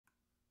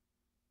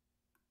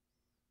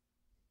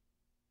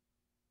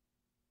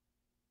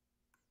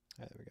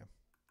All right, there we go.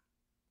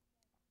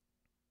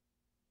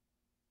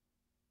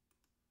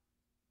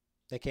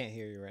 They can't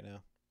hear you right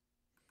now.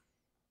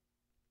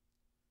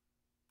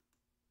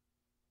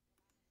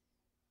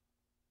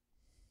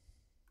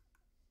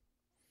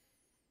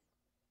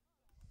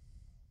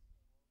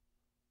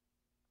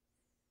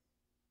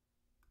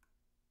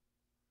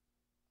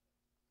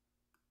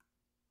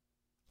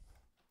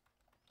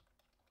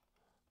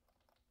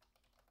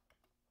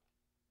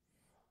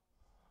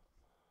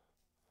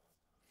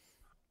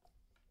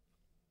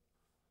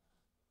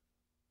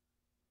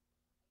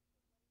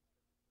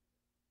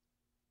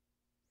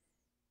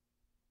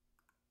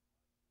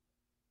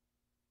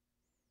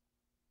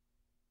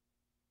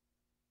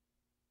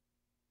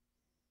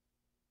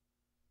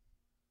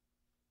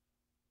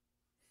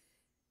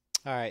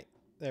 All right,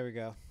 there we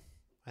go.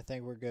 I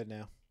think we're good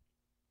now.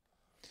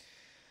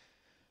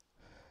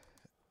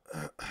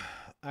 All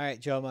right,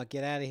 Joma,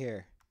 get out of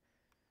here.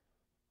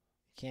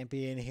 You can't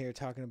be in here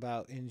talking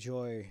about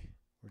enjoy.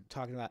 We're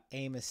talking about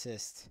aim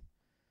assist.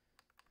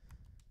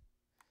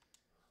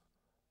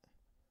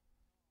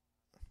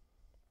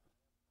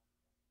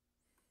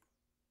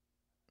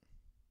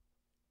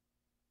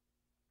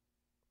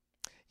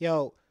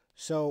 Yo,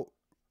 so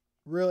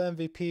real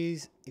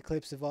MVPs,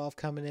 Eclipse Evolve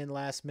coming in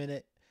last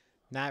minute,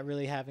 not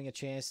really having a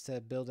chance to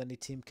build any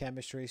team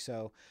chemistry.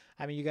 So,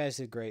 I mean, you guys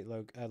did great,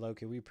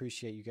 Loki. We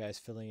appreciate you guys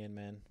filling in,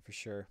 man, for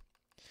sure.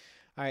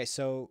 All right,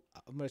 so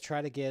I'm going to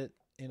try to get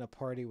in a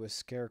party with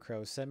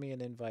Scarecrow. Send me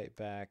an invite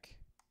back,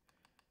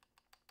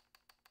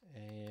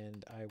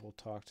 and I will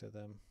talk to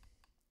them.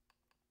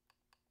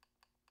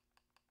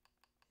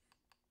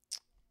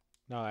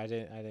 No, I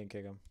didn't. I didn't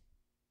kick him.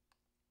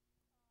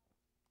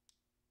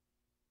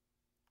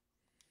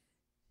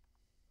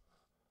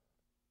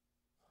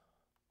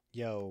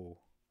 Yo,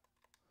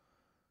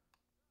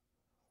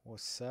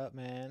 what's up,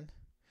 man?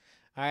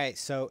 All right,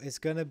 so it's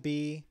gonna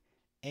be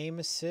aim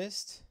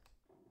assist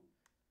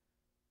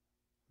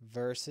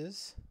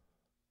versus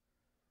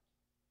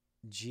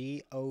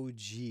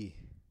GOG.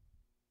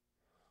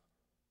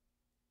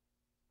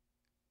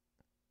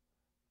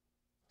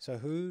 So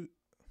who?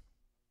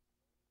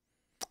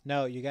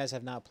 No, you guys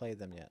have not played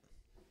them yet.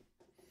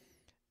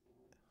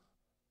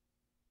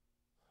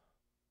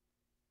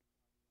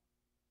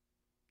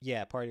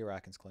 Yeah, Party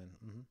Rockins Clan.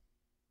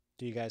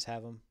 Do you guys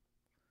have them?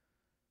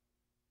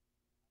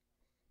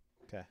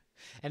 Okay,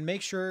 and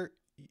make sure.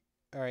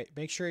 All right,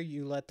 make sure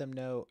you let them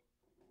know.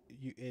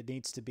 It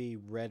needs to be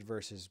red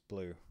versus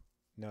blue,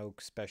 no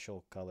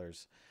special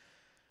colors.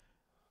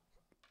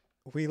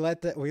 We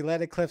let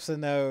Eclipse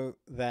know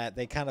that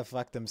they kind of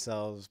fucked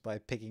themselves by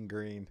picking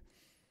green,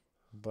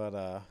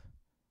 but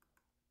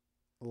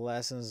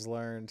lessons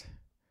learned.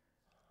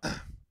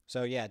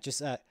 So yeah,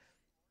 just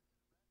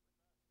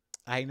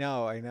I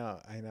know.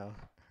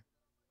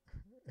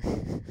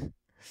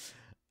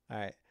 All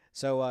right.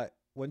 So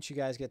once you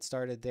guys get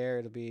started there,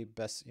 it'll be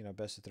best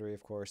of three,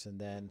 of course, and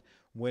then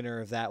winner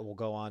of that will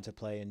go on to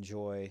play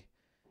Enjoy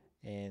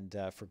and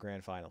for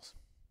grand finals.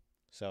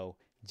 So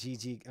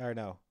GG or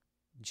no,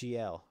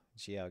 GL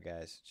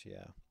guys,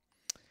 GL.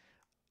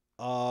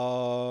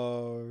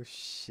 Oh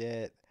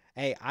shit.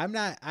 Hey, I'm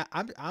not.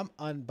 I'm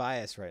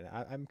unbiased right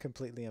now. I'm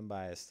completely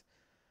unbiased.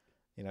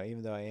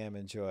 Even though I am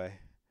Enjoy.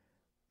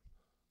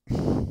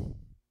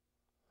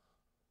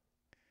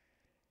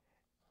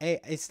 Hey,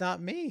 it's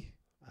not me.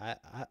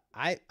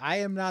 I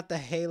am not the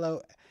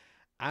Halo.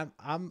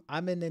 I'm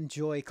an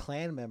Enjoy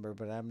clan member,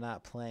 but I'm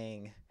not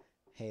playing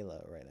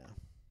Halo right now.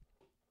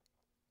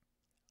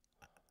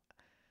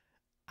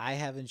 I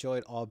have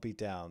enjoyed all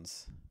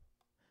beatdowns.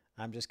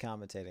 I'm just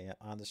commentating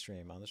on the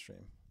stream. On the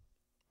stream.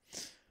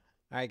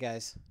 All right,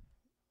 guys.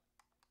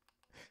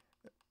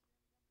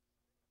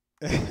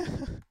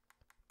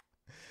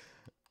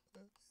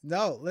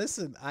 No,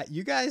 listen.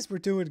 You guys were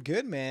doing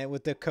good, man,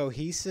 with the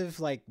cohesive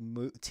like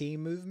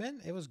team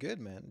movement. It was good,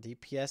 man.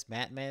 DPS,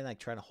 Man, like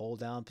trying to hold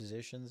down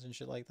positions and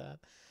shit like that.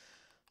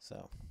 So,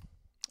 all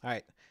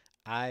right,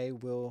 I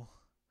will.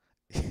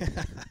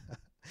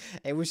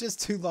 It was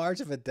just too large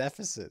of a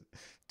deficit.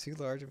 Too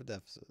large of a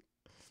deficit.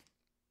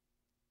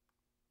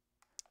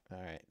 All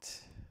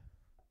right.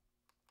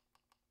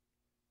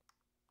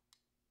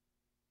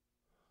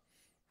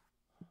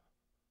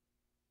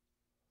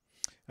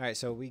 All right,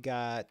 so we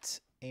got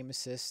aim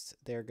assist.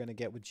 They're gonna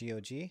get with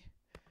GOG,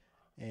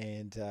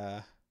 and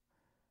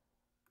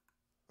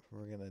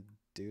we're gonna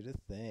do the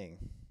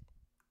thing.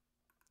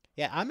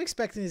 Yeah, I'm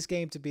expecting this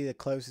game to be the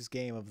closest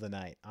game of the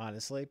night,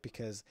 honestly,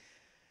 because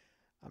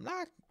I'm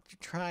not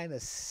trying to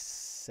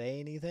say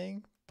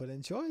anything, but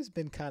Enjoy's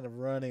been kind of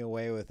running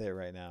away with it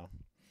right now.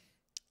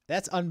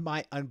 That's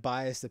my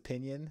unbiased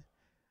opinion.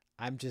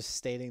 I'm just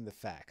stating the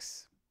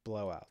facts.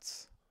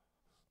 Blowouts.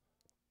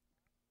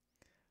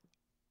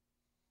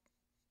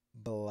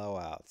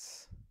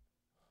 Blowouts.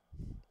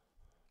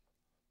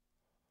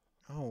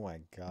 Oh my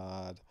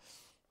god.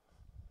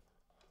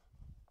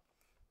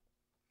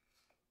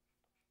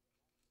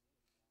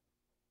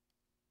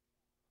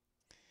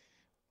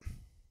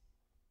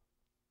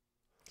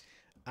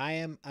 I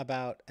am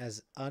about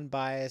as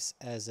unbiased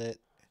as it.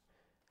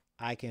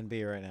 I can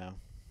be right now.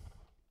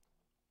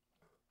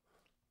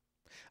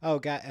 Oh,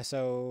 God.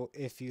 So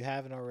if you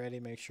haven't already,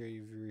 make sure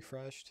you've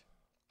refreshed.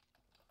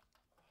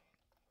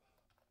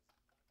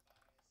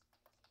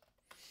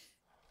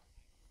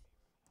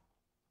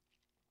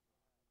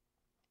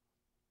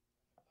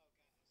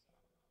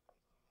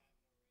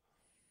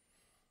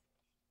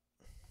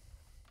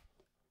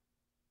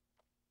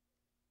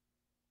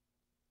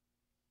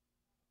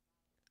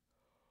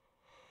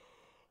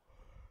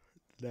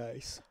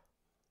 Nice.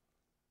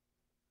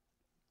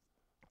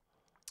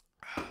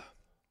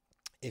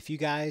 If you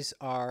guys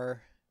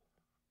are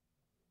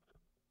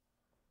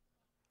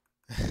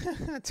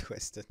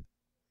twisted.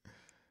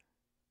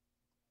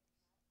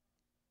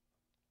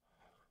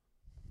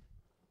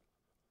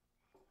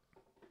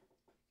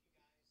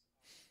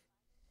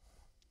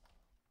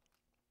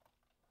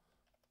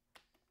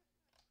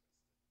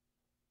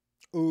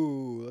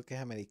 Ooh, look at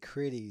how many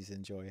critties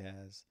Enjoy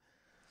has.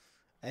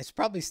 It's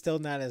probably still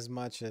not as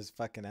much as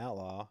fucking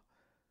Outlaw.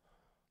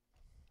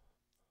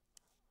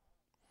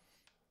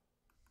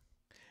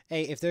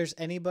 Hey, if there's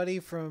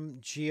anybody from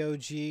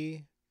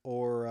GOG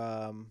or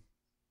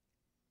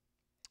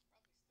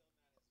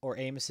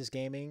Amos's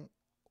Gaming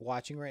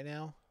watching right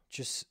now,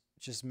 just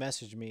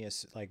message me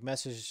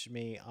message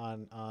me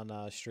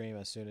on stream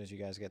as soon as you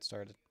guys get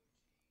started.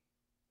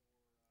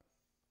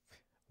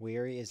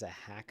 Weary is a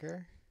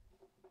hacker?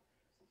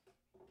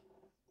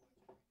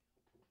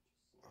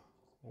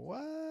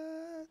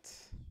 What?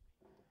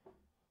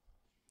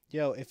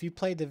 Yo, if you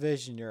play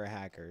Division, you're a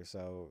hacker,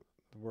 so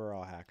we're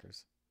all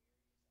hackers.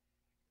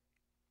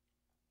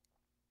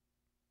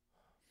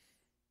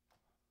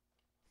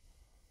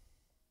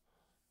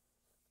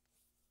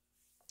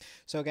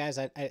 So, guys,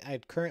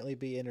 I'd currently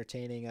be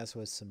entertaining us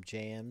with some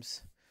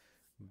jams,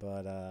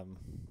 but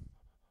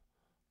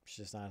it's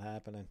just not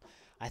happening.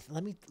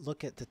 Let me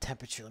look at the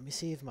temperature. Let me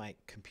see if my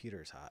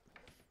computer's hot.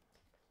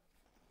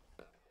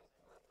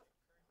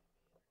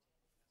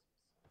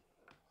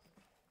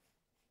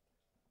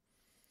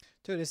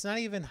 Dude, it's not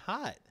even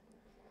hot.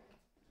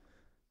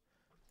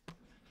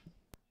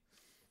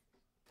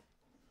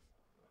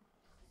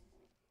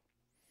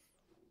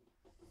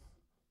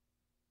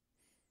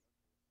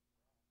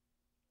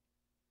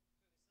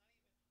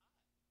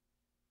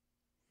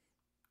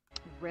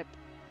 Rip.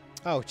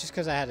 Oh, just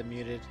because I had it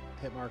muted.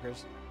 Hit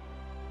markers.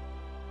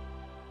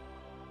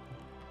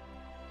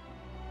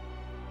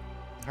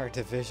 Our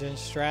Division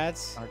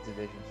strats? Our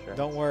Division strats.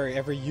 Don't worry,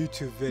 every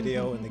YouTube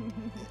video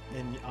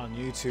on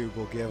YouTube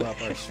will give up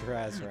our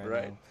strats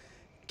right now.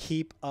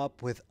 Keep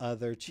up with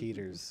other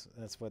cheaters.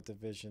 That's what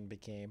Division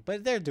became.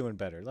 But they're doing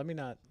better. Let me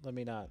not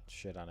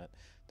shit on it.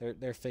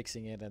 They're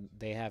fixing it, and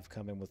they have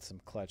come in with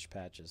some clutch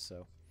patches,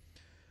 so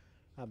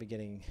I'll be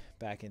getting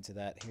back into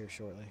that here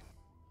shortly.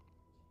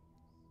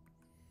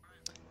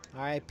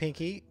 All right,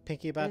 Pinky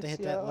about to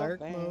hit that lurk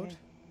mode.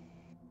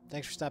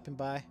 Thanks for stopping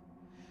by.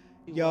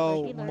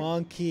 Yo,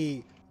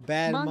 Monkey,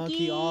 Bad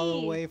Monkey all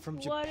the way from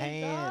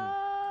Japan.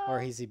 Or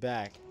is he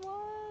back?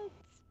 What?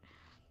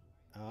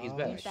 Oh, He's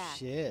back.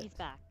 Shit. He's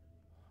back.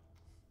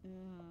 He's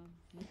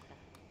back.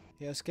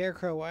 Yo,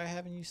 Scarecrow, why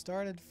haven't you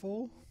started,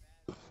 fool?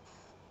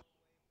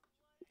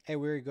 Hey,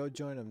 Weary, go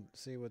join them.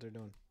 See what they're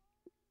doing.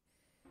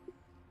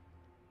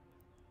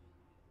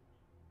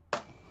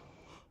 All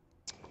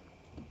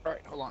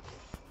right, hold on.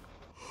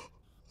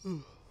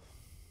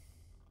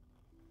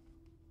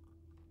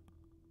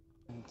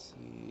 Let's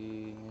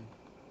see.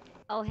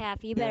 Oh,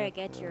 Half, you better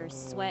get your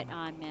sweat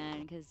on,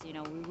 man, because, you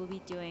know, we will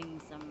be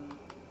doing some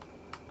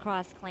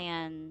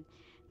cross-clan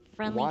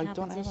friendly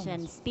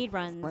competition speed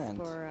runs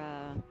for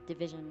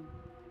Division.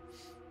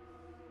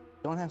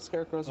 Don't have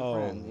Scarecrow as a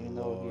friend, even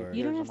though he appears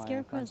You don't on have my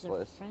Scarecrow as friends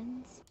list.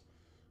 friends?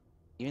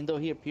 Even though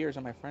he appears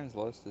on my friends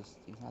list,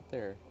 he's not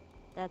there.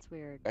 That's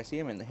weird. I see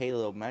him in the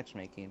Halo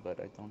matchmaking, but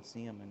I don't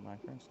see him in my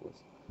friends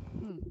list.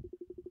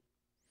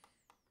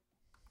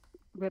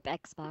 Rip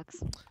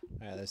Xbox.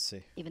 Alright, let's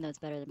see. Even though it's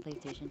better than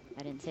PlayStation.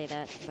 I didn't say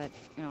that, but,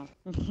 you know.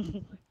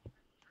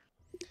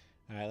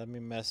 Alright, let me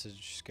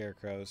message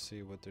Scarecrow,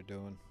 see what they're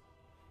doing.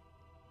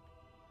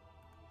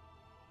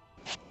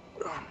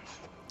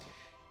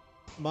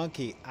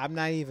 Monkey, I'm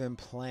not even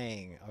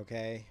playing,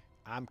 okay?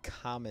 I'm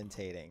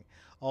commentating.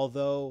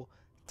 Although,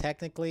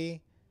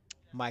 technically,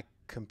 my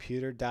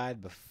computer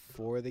died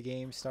before the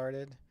game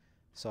started,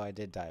 so I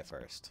did die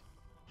first.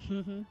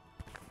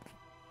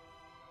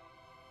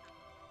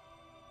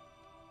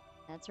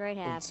 That's right,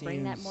 Half.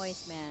 Bring that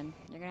moist, man.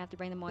 You're gonna have to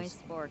bring the moist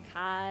for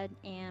COD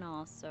and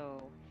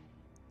also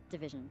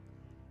Division.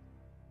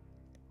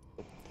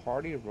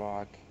 Party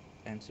Rock,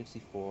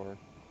 N64,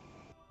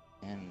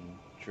 and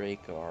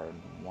Drake are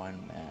in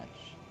one match.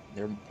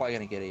 They're probably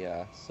gonna get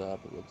a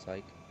sub, it looks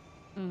like.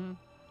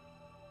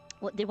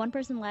 What, did one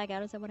person lag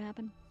out? Is that what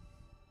happened?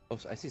 Oh,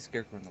 so I see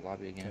Scarecrow in the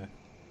lobby again. Okay.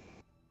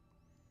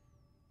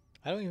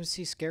 I don't even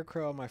see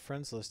Scarecrow on my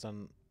friends list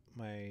on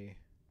my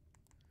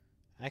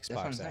Xbox. That's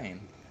what I'm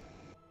saying.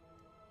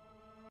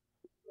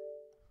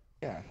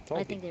 Yeah,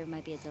 I think there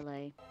might be a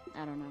delay.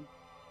 I don't know.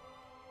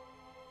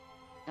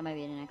 That might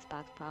be an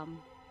Xbox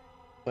problem.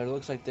 But it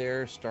looks like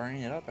they're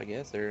starting it up, I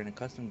guess. They're in a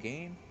custom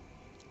game.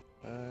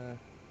 They're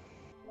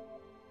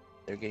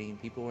getting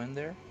people in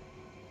there.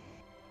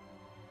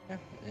 Yeah,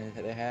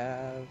 they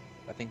have...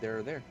 I think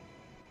they're there.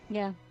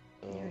 Yeah,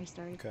 So, they already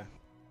started. Okay.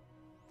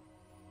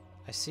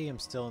 I see him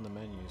still in the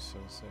menu, so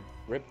let's see.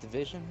 Rip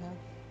Division, huh?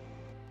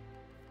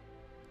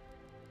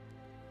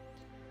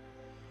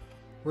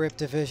 Rip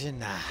Division,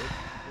 nah.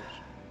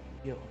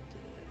 Yo,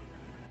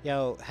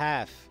 Yo,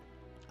 Half.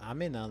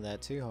 I'm in on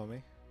that too,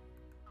 homie.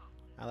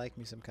 I like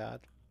me some COD.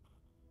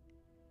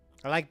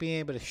 I like being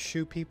able to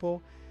shoot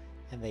people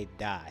and they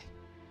die.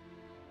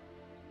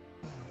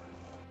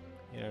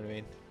 You know what I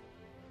mean?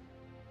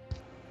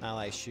 Not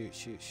like shoot,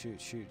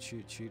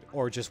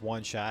 or just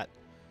one shot.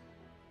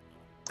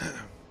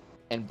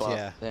 and buff,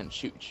 Yeah. then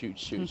shoot.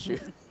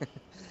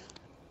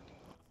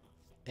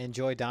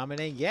 Enjoy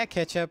dominating. Yeah,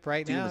 catch up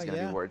right Doom now. is gonna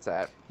Yeah. be where it's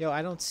at. Yo,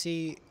 I don't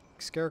see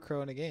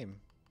Scarecrow in the game.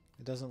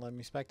 It doesn't let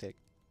me spectate.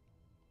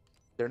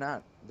 They're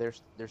not. They're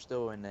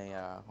still in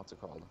a what's it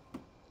called?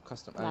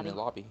 Custom in a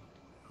lobby.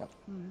 Yep.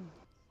 Mhm.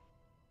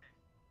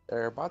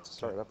 They're about to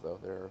start it up though.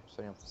 They're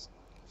setting up the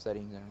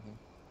settings and everything.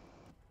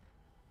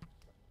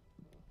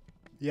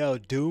 Yo,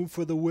 Doom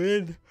for the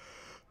win.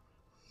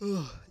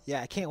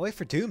 Yeah, I can't wait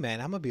for Doom,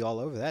 man. I'm gonna be all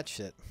over that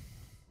shit.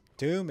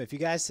 Doom, if you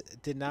guys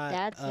did not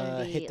That's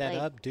gonna be, hit that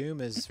like- up,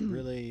 Doom is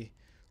really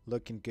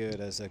looking good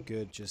as a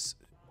good just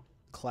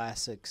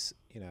classics,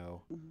 you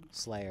know,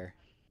 Slayer.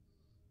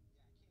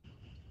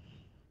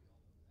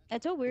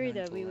 It's so weird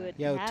that we would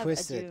Yo, have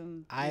Twisted, a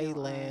Doom, I you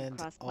know, land all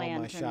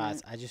cross-clan my tournament.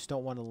 shots. I just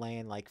don't want to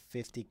land like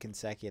 50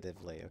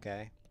 consecutively,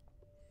 okay?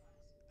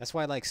 That's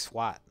why I like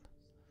SWAT.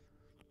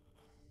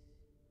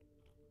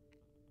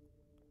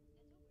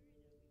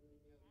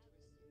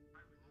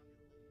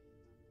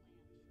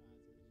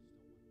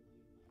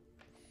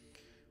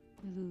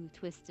 Ooh,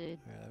 Twisted.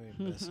 Alright, let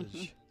me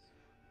message.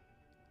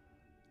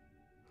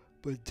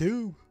 But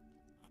Doom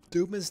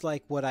is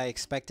like what I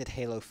expected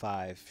Halo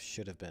 5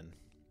 should have been.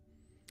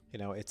 You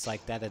know, it's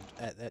like that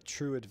that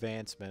true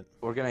advancement.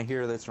 We're gonna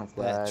hear this from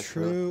Flash. That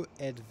true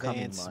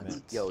coming months.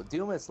 advancement. Yo,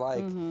 Doom is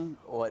like Mhm.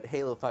 what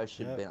Halo 5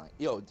 should have Yep. been like.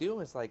 Yo,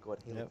 Doom is like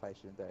what Halo Yep. 5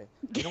 should have been.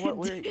 You know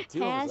what?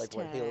 Doom is like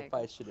what Halo Hashtag.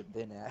 5 should have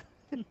been at.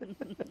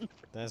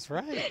 That's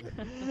right.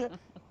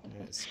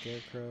 Alright,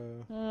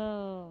 Scarecrow.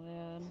 Oh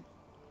man.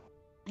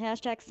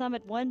 Hashtag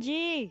Summit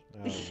 1G.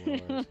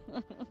 Oh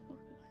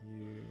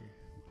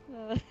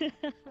Lord. You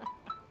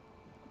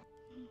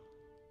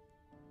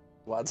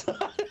What?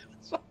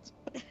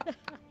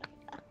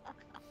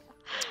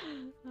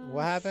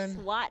 What happened?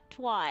 SWAT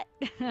twat.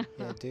 Yeah,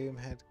 Doom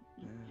had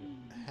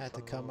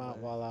to come out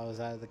while I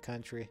was out of the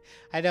country.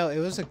 I know, it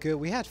was a good,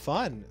 we had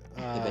fun,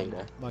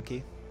 beta.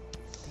 Monkey.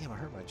 Damn, I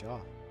hurt my jaw.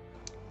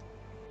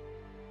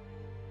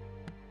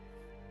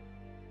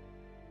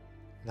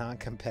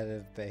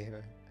 Non-competitive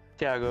beta.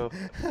 Thiago.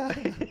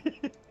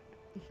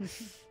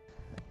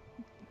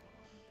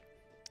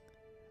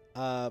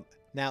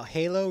 Now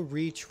Halo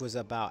Reach was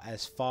about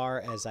as far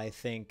as I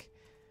think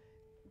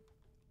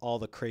all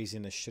the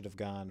craziness should have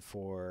gone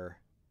for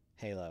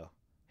Halo.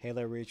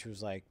 Halo Reach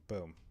was like,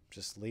 boom,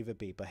 just leave it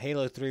be. But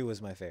Halo 3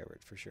 was my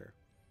favorite for sure.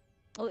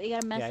 Oh, you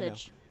got a I know.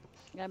 message.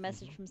 You got a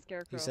message from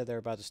Scarecrow. He said they're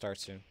about to start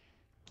soon.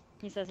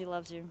 He says he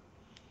loves you.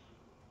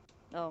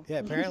 Oh. Yeah,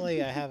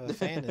 apparently I have a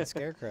fan in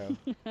Scarecrow.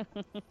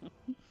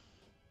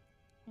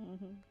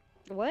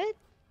 What?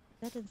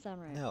 That didn't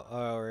sound right. No,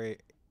 or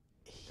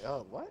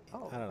Oh, what?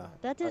 Oh, I don't know.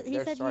 That did, he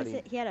they're said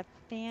starting. he had a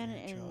fan Yeah,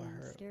 in jaw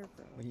hurt.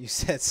 Scarecrow. when you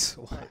said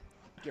SWAT,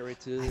 Get ready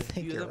to I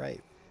think view you're them.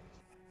 right.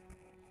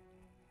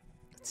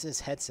 It's this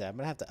headset. I'm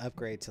gonna have to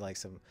upgrade to like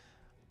some,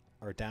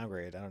 or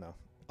downgrade. I don't know,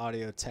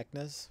 Audio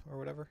Technas or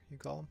whatever you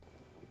call them.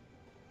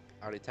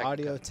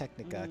 Audio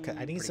Technica. I need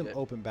Pretty some good.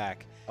 open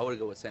back. I would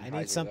go with Sennheiser. I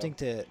need something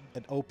to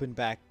an open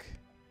back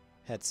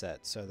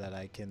headset so that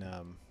I can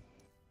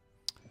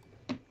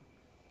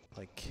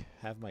like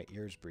have my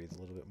ears breathe a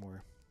little bit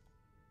more.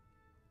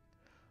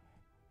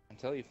 I'm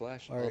telling you,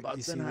 Flash. All All right, about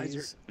you see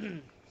Sennheiser. these?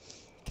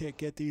 Can't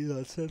get these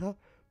on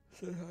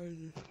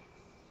Sennheiser.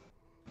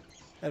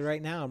 And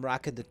right now I'm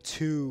rocking the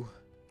two.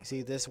 You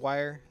see this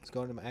wire is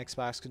going to my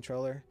Xbox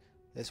controller.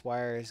 This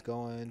wire is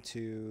going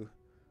to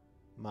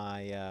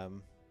my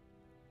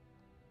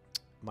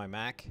my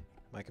Mac,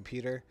 my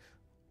computer.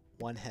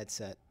 One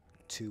headset,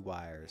 two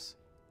wires.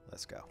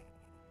 Let's go.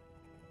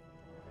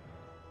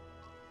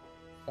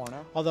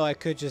 Porno. Although I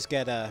could just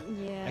get a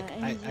Yeah,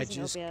 and he's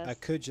using OBS. I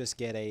could just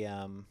get a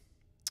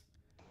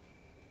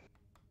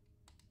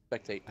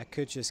Spectate. I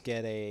could just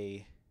get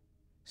a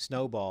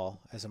Snowball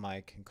as a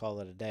mic and call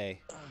it a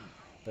day.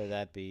 But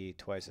that'd be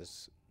twice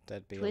as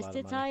that'd be a lot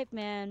Twisted of money. type,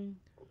 man.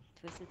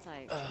 Twisted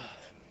type.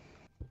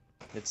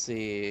 Let's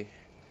see.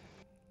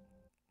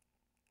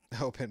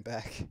 Open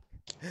back.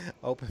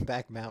 Open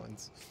back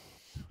mountains.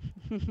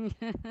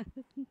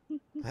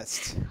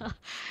 That's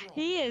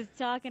He is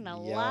talking a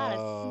lot of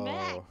Yo.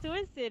 smack.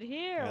 Twisted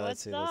here. Alright,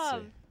 What's let's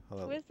up? see.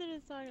 Hold on. Twisted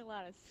is talking a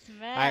lot of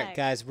smack. Alright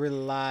guys, we're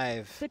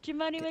live. Put your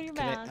money where your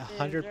Can I- mouth is,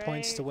 100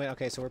 points to right? win.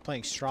 Okay, so we're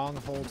playing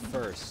Stronghold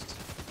first.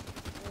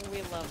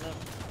 We love them.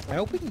 I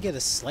hope we can get a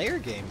Slayer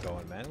game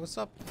going, man. What's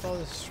up with all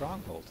this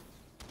Stronghold?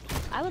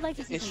 I would like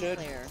to see some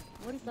Slayer.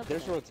 What is up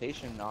There's with that?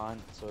 rotation on,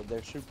 so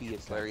there should be a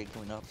Slayer game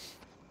coming up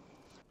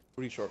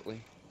pretty shortly.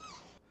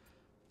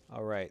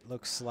 All right,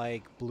 looks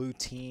like blue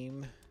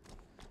team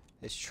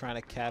is trying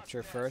to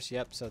capture first.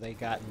 Yep, so they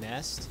got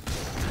Nest.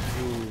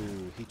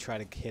 Ooh, he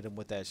tried to hit him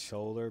with that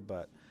shoulder,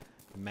 but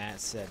Matt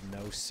said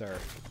no, sir.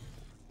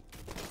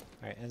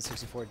 All right,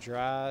 N64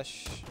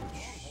 Josh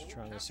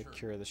trying to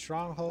secure the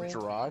stronghold.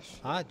 Josh?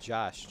 Huh?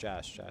 Josh.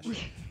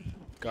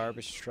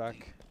 Garbage truck.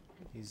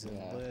 He's in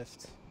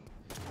lift.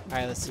 All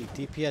right, let's see.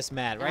 DPS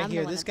Matt. Right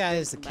here, this guy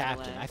is the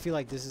captain. I feel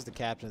like this is the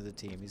captain of the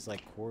team. He's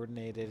like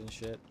coordinated and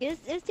shit. Is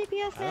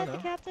DPS Matt the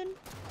captain?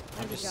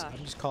 I'm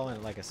just calling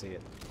it like I see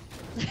it.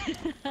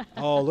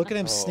 Oh, look at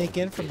him sneak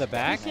in from the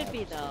back. He should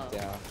be though.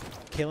 Yeah.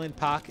 Killing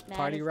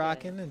Party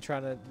Rockin' and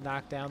trying to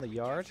knock down the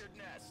yard.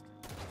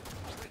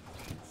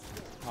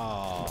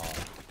 Oh,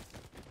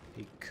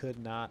 he could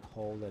not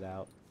hold it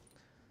out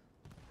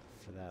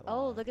for that long.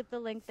 Oh, look at the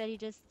link that he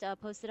just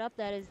posted up.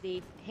 That is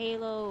the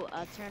Halo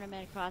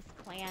tournament cross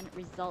clan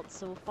results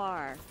so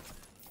far.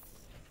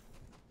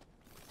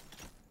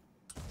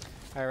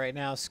 All right,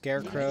 now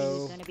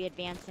Scarecrow He's going to be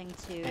advancing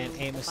to and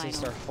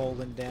Amos are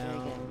holding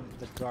down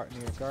the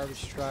near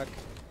garbage truck.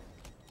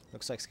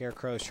 Looks like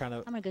Scarecrow is trying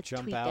to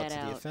jump out to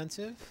the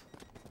offensive.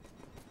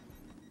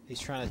 He's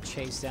trying to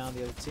chase down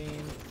the other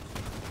team.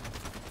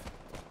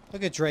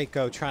 Look at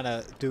Draco trying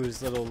to do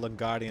his little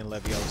Wingardium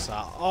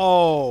Leviosa.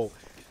 Oh,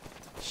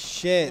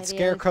 shit.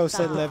 Scarecrow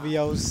said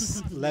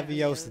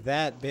Leviosa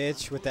that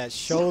bitch with that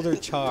shoulder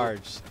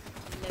charge.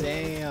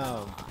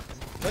 Damn.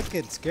 Look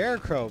at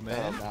Scarecrow,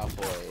 man. Oh,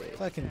 Malfoy.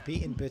 Fucking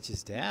beating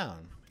bitches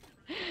down.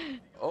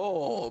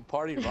 Oh,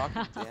 Party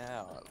Rockin'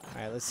 down. All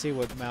right, let's see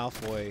what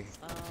Malfoy.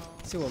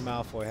 Let's see what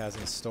Malfoy has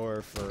in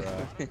store for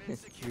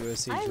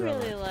USC I Drummer.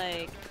 really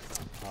like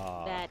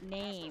that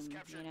name,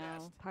 you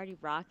know, Party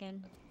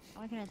Rockin'.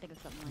 Why can't I think of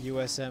something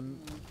like USM.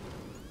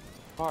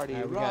 Party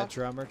We got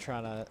Drummer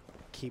trying to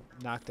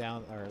lock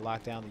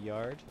down the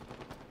yard.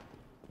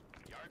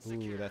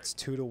 Ooh, that's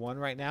 2-1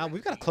 right now.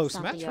 We've got a close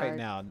match right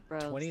now.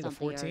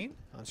 20-14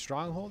 on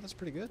Stronghold. That's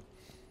pretty good.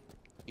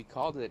 You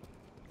called it.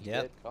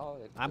 Yep. Call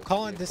it. I'm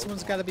calling this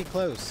one's got to be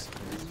close.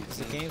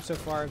 The game so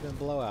far have been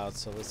blowouts,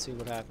 so let's see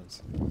what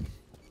happens.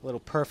 Little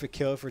perfect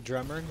kill for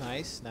Drummer.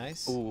 Nice,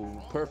 nice.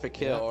 Ooh, perfect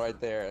kill right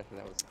there.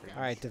 That was pretty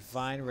All right,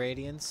 Divine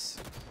Radiance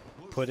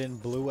put in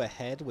blue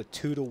ahead with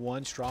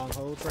 2-1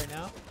 Strongholds right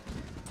now.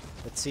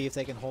 Let's see if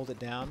they can hold it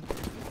down.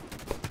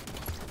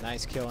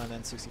 Nice kill on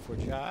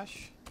N64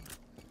 Josh.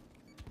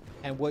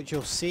 And what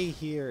you'll see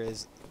here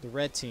is the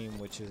red team,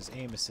 which is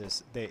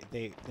Amos's,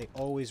 they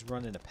always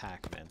run in a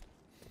pack, man.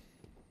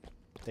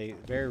 They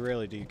very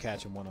rarely do you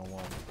catch them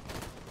one-on-one.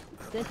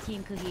 good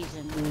team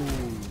cohesion.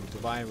 Ooh,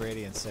 Divine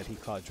Radiance said he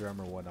caught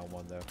Drummer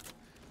one-on-one though.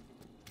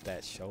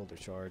 That shoulder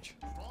charge.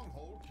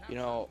 You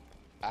know,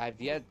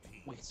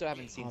 we still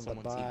haven't seen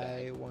someone see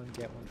that. Buy one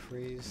get one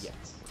freeze.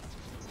 Yes.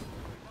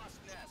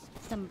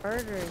 Some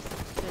burgers.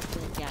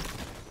 Yeah.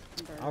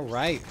 All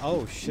right.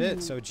 Oh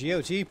shit. So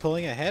GOG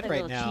pulling ahead Like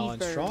right now on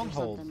cheeseburgers or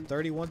Stronghold.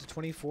 something.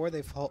 31-24.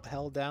 They've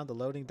held down the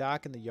loading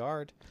dock in the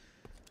yard.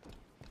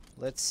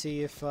 Let's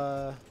see if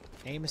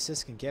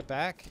Amos can get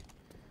back.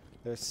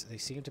 They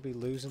seem to be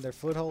losing their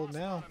foothold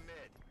now.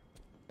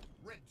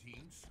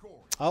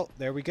 Oh,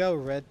 there we go.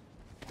 Red.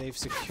 They've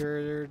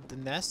secured the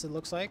nest, it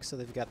looks like. So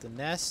they've got the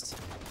nest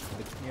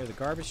near the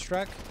garbage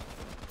truck.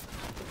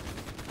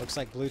 Looks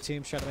like blue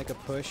team's trying to make a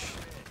push.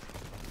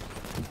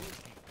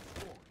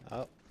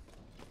 Oh.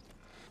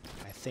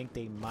 I think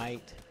they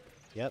might.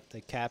 Yep,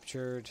 they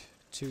captured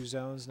 2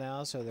 zones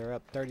now, so they're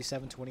up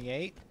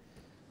 37-28.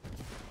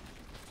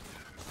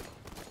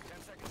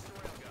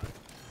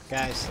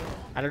 Guys,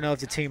 I don't know if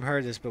the team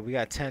heard this, but we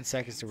got 10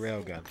 seconds to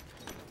railgun.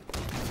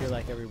 I feel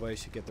like everybody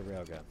should get the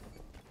railgun.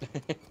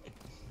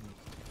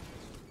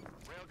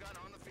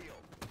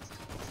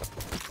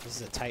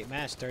 This is a tight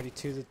match,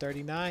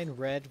 32-39.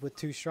 Red with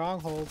 2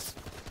 strongholds.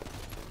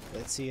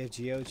 Let's see if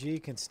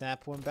GOG can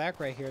snap one back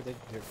right here.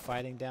 They're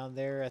fighting down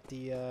there at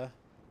the near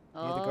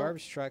the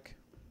garbage truck.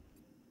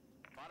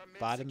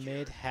 Bottom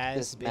mid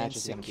has been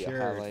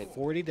secured.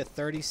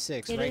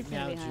 40-36 right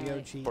now.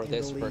 GOG for in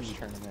this the lead. first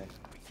tournament.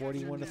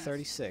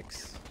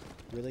 41-36.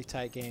 Really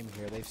tight game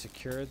here. They've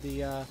secured the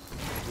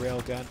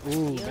railgun.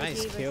 Ooh,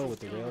 nice kill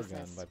with the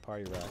railgun by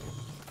Party Rock.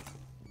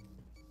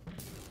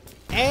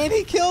 And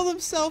he killed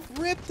himself.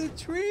 Rip the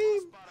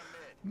dream.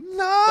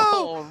 No!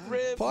 Oh,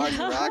 rip. Party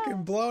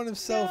Rockin' blowing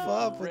himself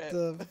up with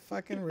the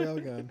fucking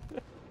railgun.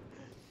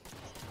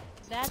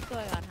 That's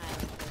going on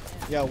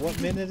high. Yo, what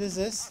minute is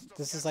this?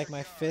 This is like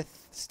my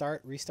 5th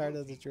restart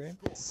of the dream.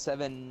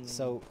 7.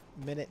 So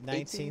minute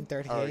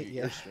 19:38.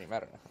 Yeah. Stream, I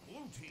don't know.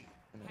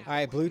 All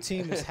right, blue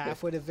team is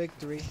halfway to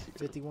victory,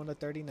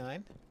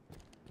 51-39.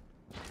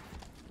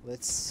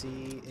 Let's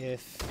see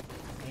if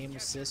Aim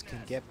Assist can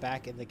get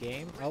back in the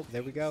game. Oh,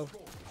 there we go.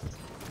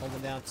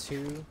 Holding down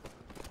 2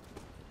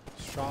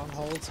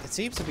 strongholds. It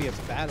seems to be a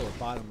battle of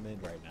bottom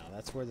mid right now.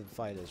 That's where the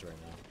fight is right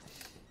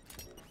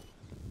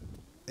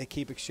now. They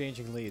keep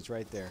exchanging leads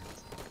right there.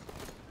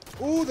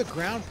 Ooh, the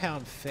ground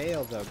pound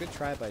failed though. Good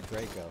try by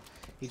Draco.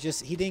 He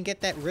didn't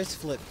get that wrist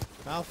flip.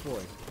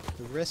 Malfoy,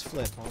 the wrist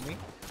flip, homie.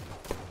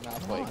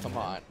 Malfoy, come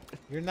on.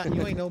 You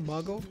ain't no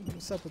muggle.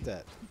 What's up with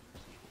that?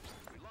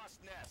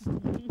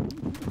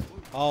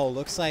 Oh,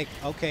 looks like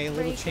okay, a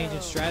little change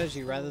in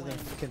strategy. Rather than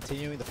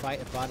continuing the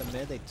fight at bottom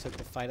mid, they took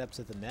the fight up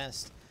to the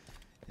nest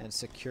and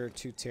secured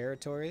 2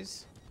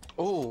 territories.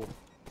 Oh.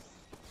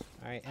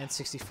 All right,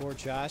 N64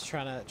 Josh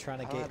trying to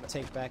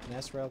take back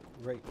nest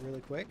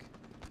really quick.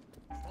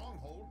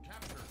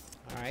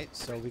 All right,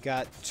 so we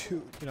got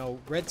 2. You know,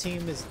 red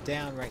team is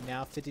down right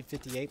now,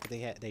 50-58, but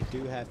they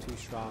do have 2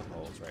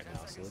 strongholds right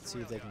now. So let's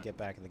see if they can get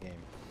back in the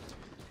game.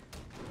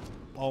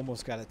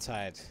 Almost got it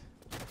tied.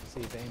 See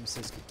if Aim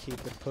Assist can keep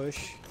the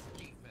push.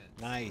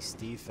 Nice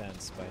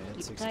defense by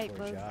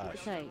N64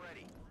 Josh.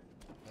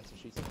 That's what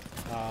she said.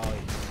 Oh,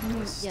 he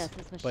missed. Yes,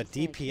 that's what But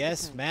she said.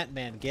 DPS,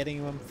 Matman getting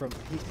him from.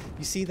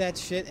 You see that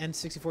shit?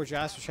 N64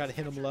 Josh was trying to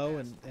hit him low,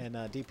 and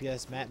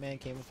DPS Matman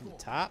came in from the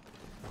top.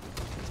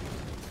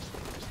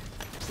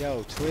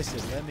 Yo,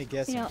 Twisted, let me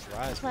get some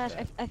tries. Flash,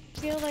 I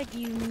feel like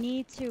you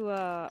need to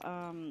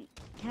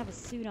have a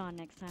suit on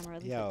next time, or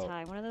at least a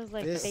tie. One of those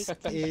like fake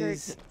t-shirt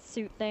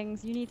suit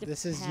things. You need to.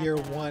 This is year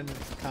 1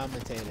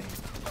 commentating.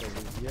 This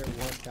is year 1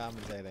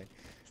 commentating.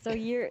 So then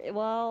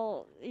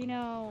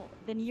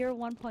year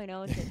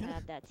 1.0 should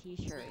have that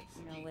t-shirt,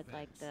 with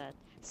like the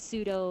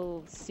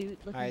pseudo suit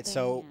looking thing. All right,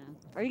 so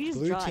or you just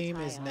blue draw team a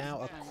tie is on, now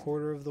a it's fine.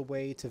 quarter of the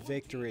way to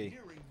victory.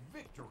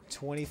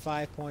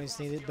 25 points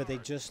needed, but they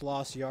just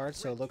lost yards,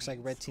 so it looks like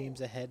red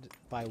team's ahead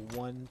by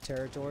 1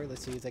 territory.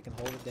 Let's see if they can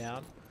hold it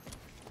down.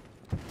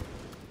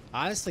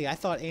 Honestly, I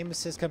thought Aim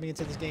Assist coming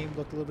into this game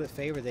looked a little bit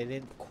favored. They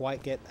didn't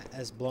quite get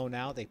as blown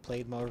out. They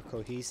played more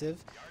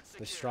cohesive.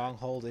 The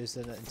Stronghold is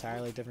an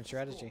entirely different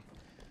strategy.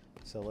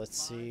 So let's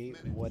see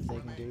what they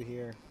can do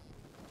here.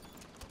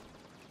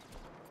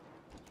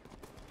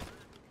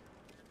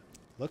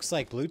 Looks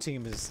like blue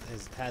team has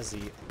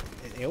the.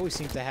 They always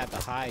seem to have the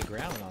high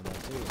ground on them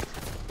too.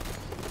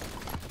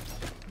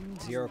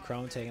 Zero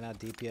Chrome taking out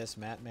DPS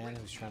Matman,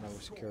 who's trying to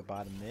secure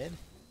bottom mid.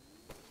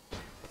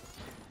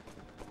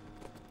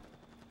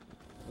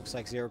 Looks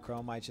like Zero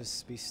Chrome might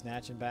just be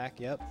snatching back.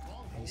 Yep,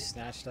 he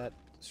snatched that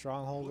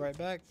stronghold right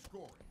back.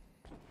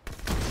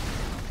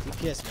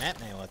 DPS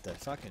Matman with the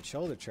fucking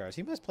shoulder charge.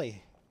 He must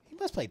play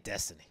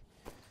Destiny.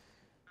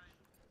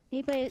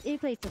 He plays the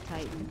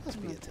Titan. He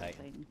must be a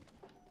Titan.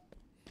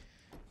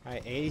 All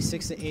right,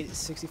 86 to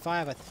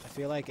 65. I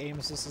feel like Aim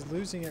Assist is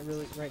losing it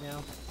really right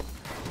now.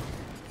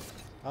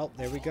 Oh,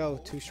 there we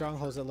go. 2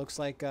 strongholds. It looks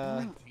like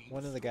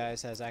one of the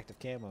guys has active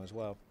camo as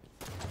well.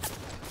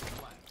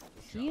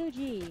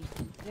 GOG.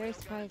 Very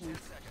surprising.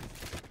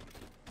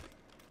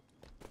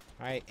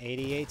 All right,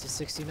 88 to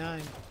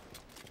 69.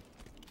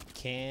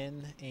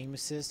 Can Aim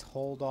Assist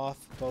hold off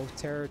both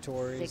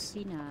territories?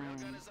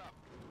 69.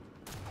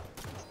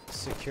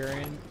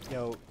 Securing,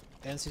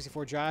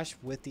 N64 Josh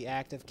with the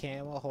active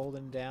camo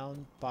holding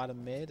down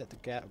bottom mid at the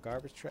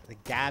garbage truck. The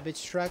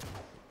gabbage truck.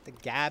 The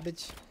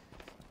gabbage.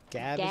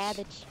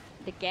 Gabbage.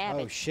 The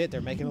gabbage. Oh shit,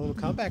 they're making a little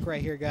comeback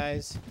right here,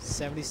 guys.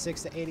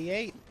 76 to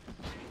 88.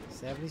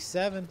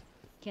 77.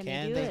 Can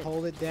they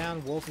hold it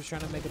down? Wolf is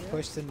trying to make a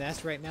push to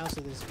nest right now, so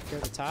they secure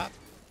the top.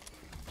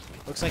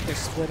 Looks like they're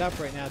split up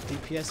right now.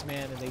 DPS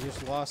man, and they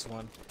just lost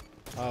one.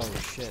 Oh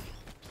shit.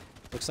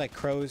 Looks like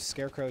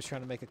Scarecrow's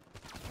trying to make a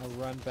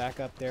run back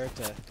up there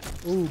to.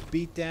 Ooh,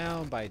 beat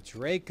down by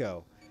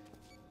Draco.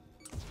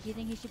 Do you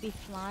think he should be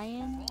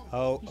flying?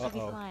 Oh, he should be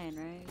flying,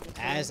 right?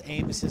 As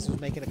Aim Assist was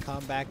making a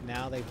comeback,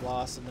 now they've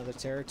lost another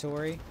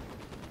territory.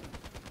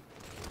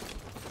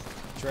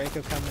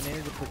 Draco coming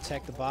in to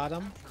protect the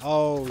bottom.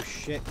 Oh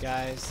shit,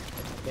 guys.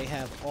 They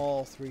have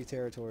all 3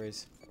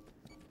 territories.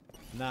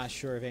 Not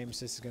sure if Aim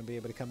Assist is going to be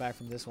able to come back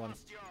from this one.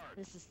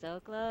 This is so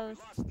close.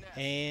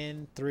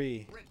 And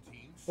 3.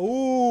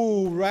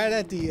 Ooh, right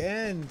at the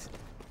end.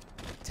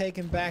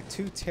 Taking back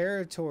 2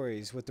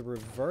 territories with the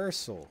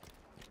reversal.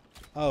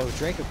 Oh,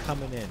 Draco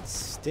coming in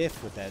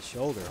stiff with that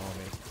shoulder,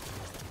 homie.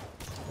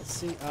 Let's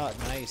see. Oh,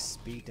 nice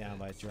beatdown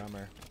by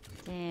Drummer.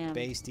 Damn.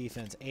 Base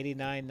defense,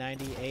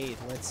 89-98.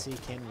 Let's see,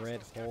 can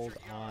Red hold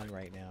on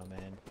right now,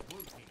 man?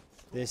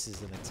 This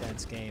is an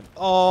intense game.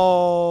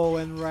 Oh,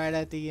 and right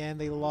at the end,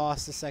 they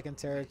lost the 2nd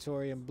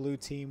territory, and blue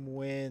team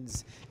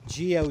wins.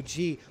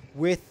 GOG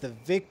with the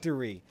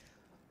victory.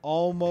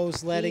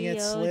 Almost letting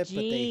it slip, but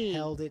they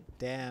held it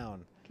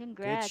down.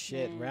 Congrats, good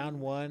shit. Man. Round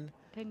 1.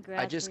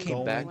 Congrats. I just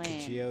came back to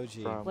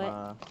GOG from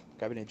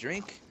grabbing a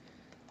drink.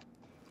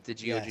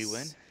 Did GOG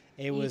win?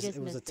 It was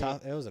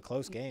a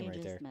close game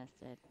right there.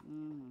 Missed it.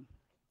 Mm.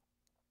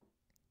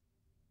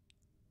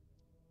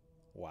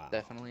 Wow.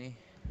 Definitely.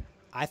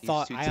 I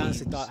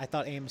honestly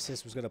thought Aim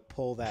Assist was gonna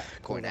pull that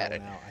one out.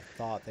 I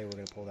thought they were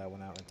gonna pull that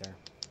one out right there.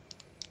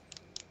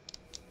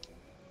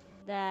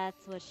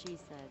 That's what she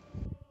said.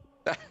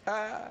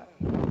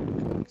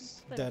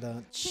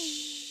 Da-dun.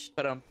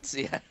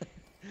 Yeah.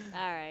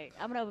 All right,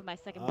 I'm gonna open my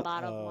second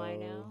bottle of wine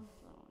now.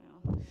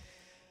 So,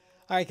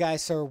 All right,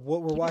 guys. So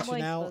what we're Keep it watching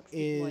moist, now folks, keep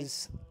it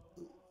is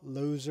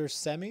Loser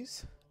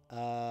semis.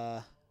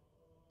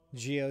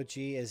 GOG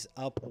is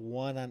up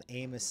 1 on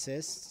aim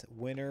assist.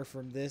 Winner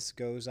from this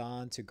goes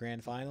on to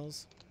grand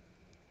finals.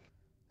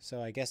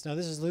 So I guess no,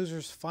 this is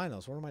losers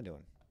finals. What am I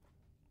doing?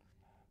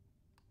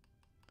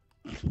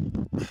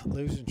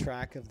 Losing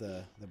track of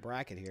the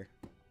bracket here.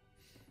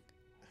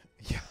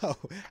 Yo,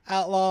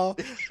 Outlaw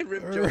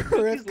rip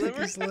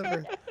Cookie's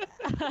liver.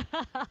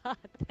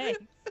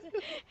 Thanks.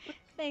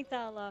 Thanks,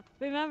 Outlaw.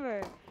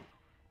 Remember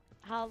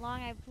how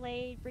long I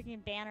played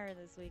freaking Banner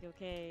this week,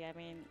 okay? I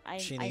mean, I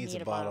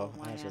need a bottle of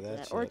wine after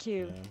that. Or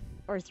 2. Yeah.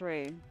 Or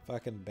 3.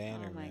 Fucking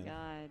Banner, oh my man.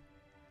 God.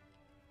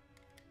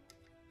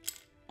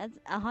 That's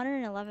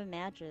 111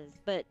 matches,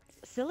 but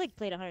Silic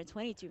played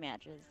 122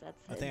 matches. That's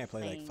I think insane. I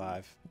played like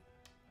 5.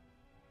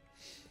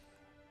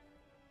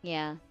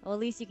 Yeah, well, at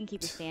least you can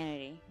keep your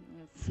sanity.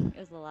 It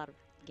was a lot of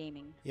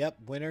gaming. Yep,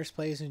 winners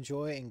plays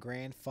enjoy in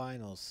grand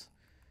finals.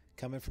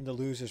 Coming from the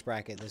losers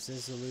bracket. This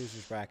is the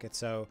losers bracket,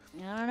 so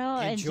I don't know.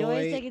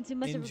 Enjoy taking too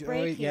much of a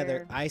break here. Yeah,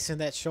 they're icing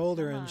that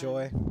shoulder.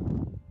 Enjoy.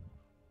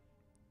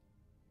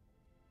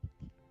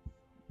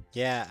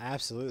 Yeah,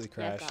 absolutely,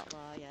 Crash. Yes, Outlaw,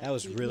 yes. That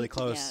was really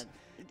close. Yeah.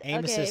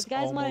 Aim okay, assist if you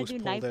guys want almost to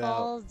do pulled it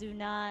Nightfalls, out. do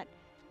not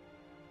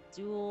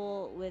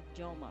duel with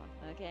Joma,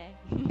 okay?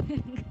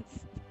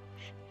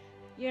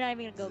 You're not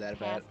even gonna go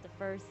past the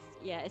first.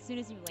 Yeah, as soon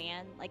as you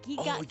land, like he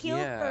got killed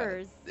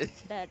first.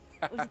 That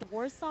was it the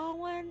Warsaw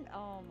one.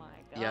 Oh my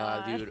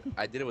God. Yeah, dude,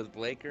 I did it with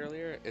Blake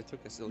earlier. It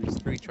took us at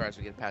least 3 tries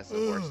to get past the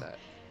Warsaw,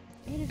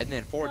 and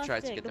then 4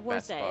 tries to get the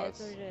best boss.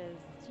 That's what it is.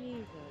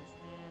 Jesus,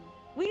 man.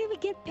 We didn't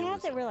even get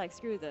past it. We're like,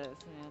 screw this,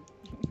 man.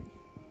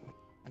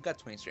 I got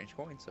 20 strange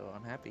coins, so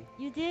I'm happy.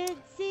 You did?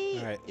 See?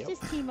 All right.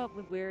 Just team up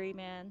with Weary,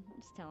 man.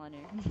 I'm just telling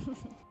you.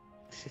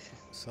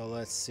 So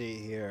let's see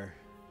here.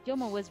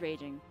 Joma was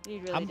raging. He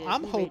really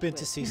I'm hoping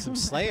to see some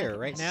Slayer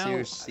right now.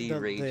 Seriously,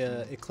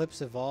 the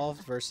Eclipse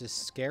Evolved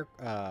versus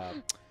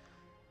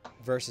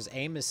versus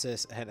Aim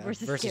Assist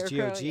versus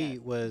GOG yeah.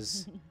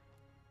 was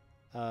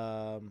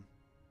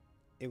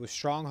it was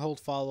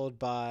Stronghold followed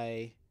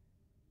by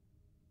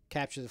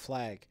Capture the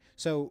Flag.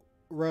 So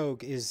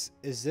Rogue, is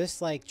this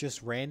like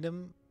just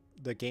random,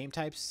 the game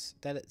types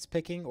that it's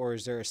picking, or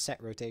is there a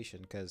set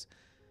rotation? Because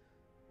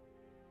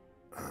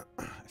I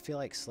feel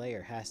like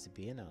Slayer has to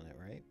be in on it,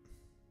 right?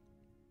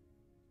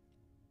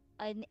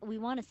 We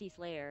want to see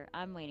Slayer.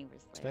 I'm waiting for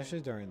Slayer. Especially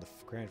during the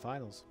grand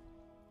finals.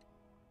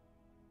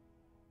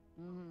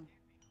 Mm-hmm.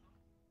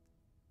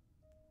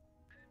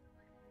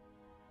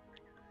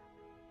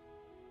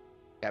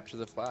 Capture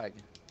the flag.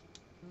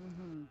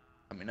 Mm-hmm.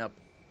 Coming up.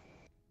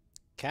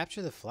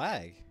 Capture the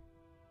Flag?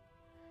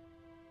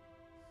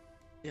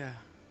 Yeah.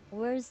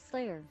 Where's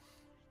Slayer?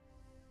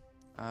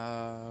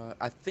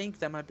 I think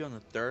that might be on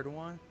the 3rd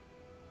one.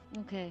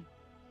 Okay.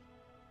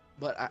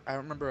 But I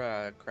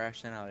remember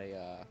crashing out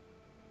a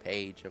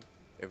page of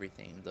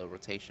everything, the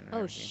rotation and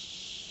everything.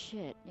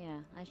 Shit. Yeah,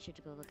 I should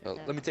go look So at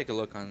that. let me take a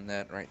look on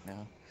that right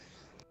now.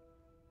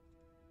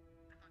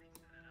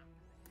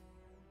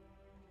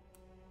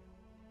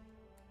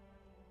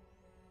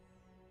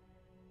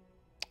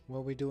 What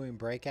are we doing?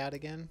 Breakout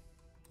again?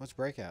 What's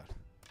Breakout?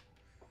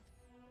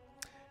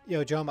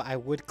 Yo, Joma, I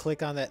would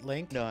click on that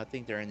link. No, I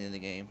think they're ending the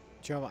game.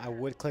 Joma, I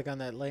would click on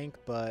that link,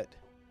 but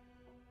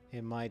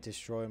it might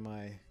destroy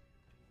my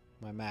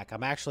Mac.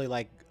 I'm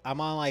actually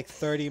I'm on like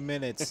 30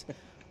 minutes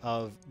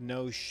of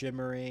no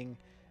shimmering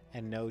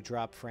and no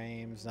drop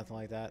frames, nothing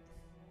like that.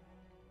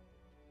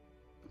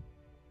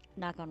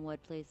 Knock on wood,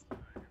 please.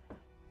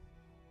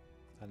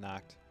 I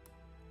knocked.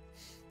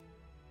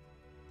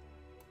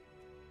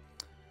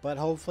 But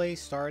hopefully,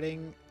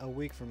 starting a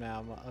week from now,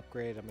 I'm gonna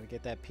upgrade. I'm gonna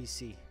get that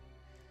PC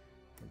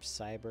from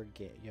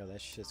Cybergate. Yo, that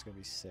shit's gonna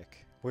be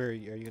sick. Where are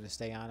you gonna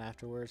stay on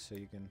afterwards so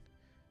you can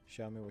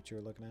show me what you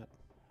were looking at?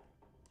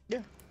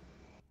 Yeah.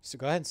 So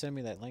go ahead and send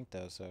me that link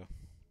though. So.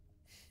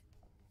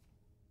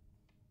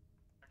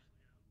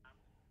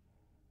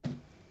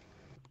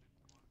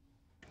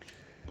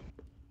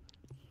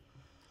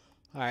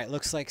 All right,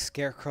 looks like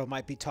Scarecrow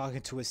might be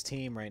talking to his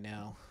team right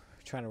now,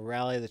 trying to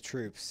rally the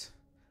troops.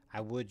 I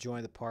would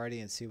join the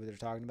party and see what they're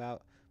talking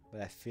about,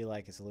 but I feel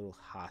like it's a little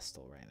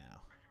hostile right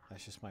now.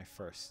 That's just my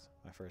first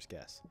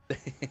guess.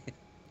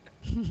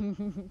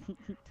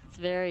 It's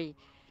very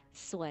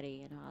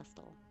sweaty and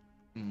hostile.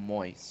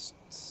 Moist.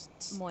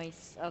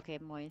 Moist. Okay,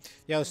 moist.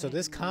 Yo, so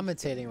this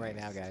commentating right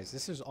now, guys,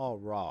 this is all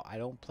raw. I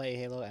don't play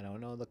Halo. I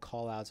don't know the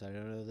callouts. I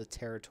don't know the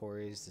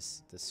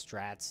territories, the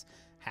strats,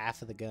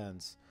 half of the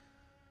guns.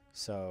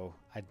 So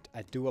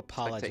I do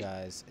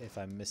apologize if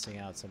I'm missing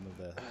out some of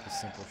the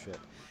simple shit.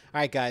 All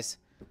right, guys.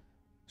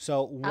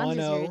 So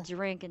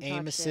 1-0,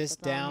 aim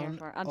assist down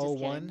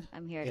 0-1.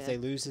 I'm here if to they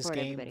lose this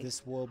game, everybody.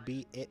 this will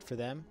be it for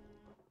them.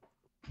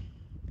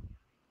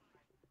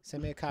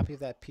 Send me a copy of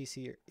that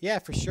PC. Yeah,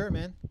 for sure,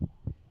 man.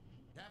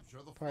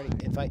 Party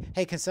invite.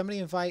 Hey, can somebody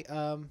invite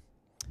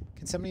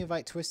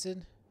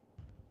Twisted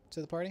to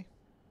the party?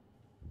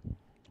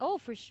 Oh,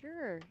 for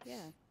sure. Yeah.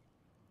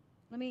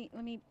 Let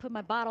me put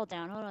my bottle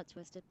down. Hold on,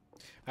 Twisted.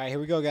 All right, here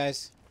we go,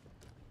 guys.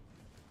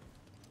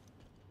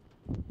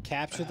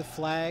 Capture the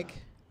flag.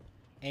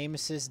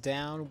 Amos is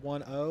down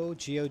 1-0.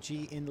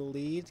 GOG in the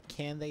lead.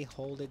 Can they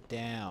hold it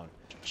down?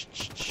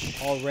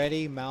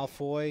 Already,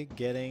 Malfoy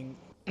getting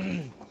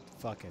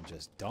fucking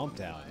just dumped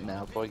out.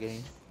 Malfoy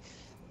getting.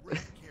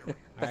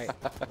 Alright,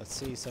 let's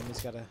see.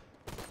 Somebody's got to...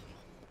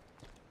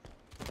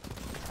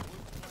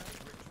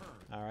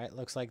 Alright,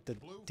 looks like the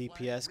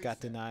DPS got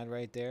denied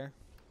right there.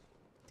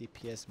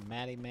 DPS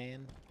Matty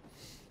Man.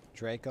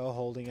 Draco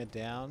holding it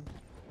down.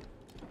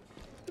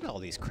 Look at all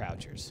these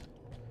crouchers.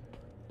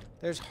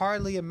 There's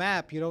hardly a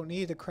map. You don't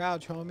need a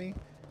crouch, homie.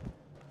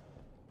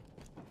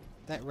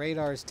 That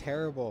radar is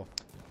terrible.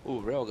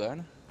 Ooh,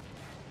 railgun.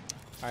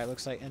 Alright,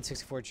 looks like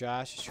N64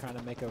 Josh is trying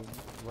to make a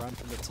run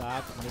from the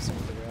top, missing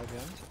with the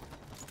railgun.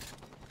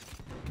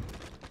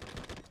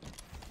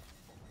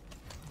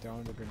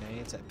 Throwing the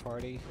grenades at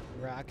Party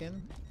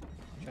Rockin'.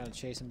 Trying to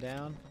chase him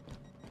down.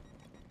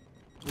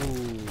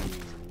 Ooh,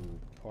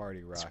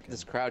 Party Rockin'.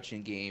 This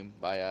crouching game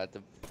by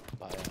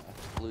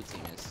blue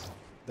team is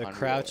the unreal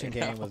crouching right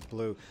now. game with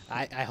blue.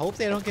 I hope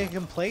they don't get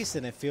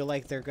complacent and feel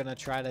like they're gonna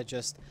try to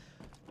just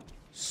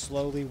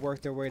slowly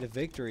work their way to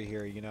victory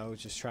here, you know,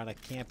 just trying to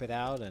camp it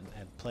out and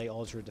play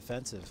ultra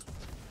defensive.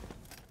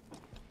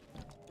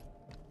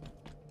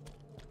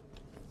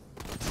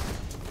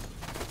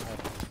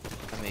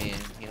 I mean,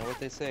 you know what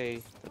they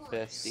say, the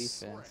best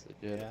defense,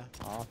 the good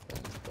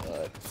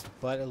offense,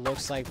 but it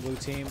looks like blue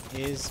team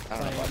is I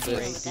don't know playing about great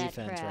this.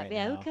 defense right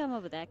yeah, now. who come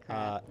up with that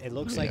crap? It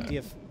looks like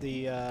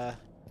the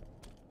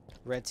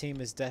red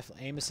team is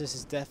definitely, Amos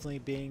is definitely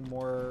being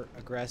more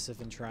aggressive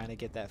and trying to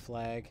get that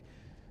flag.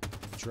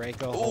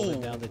 Draco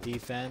holding down the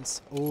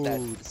defense. Ooh,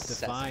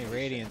 Divine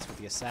Radiance with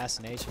the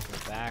assassination from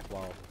the back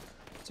wall.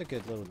 It's a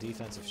good little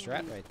defensive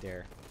strat right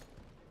there.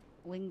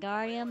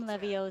 Wingardium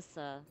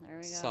Leviosa. There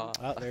we go.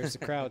 Oh, there's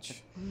the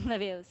crouch.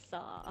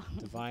 Leviosa.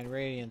 Divine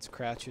Radiance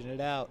crouching it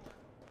out.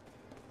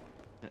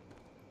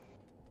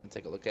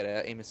 take a look at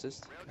aim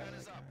assist.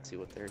 See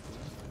what they're doing.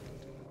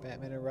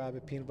 Batman and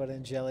Robin, peanut butter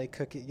and jelly,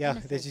 cookie. Yeah,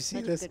 did you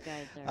see this?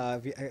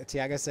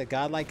 Tiago said,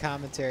 godlike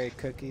commentary,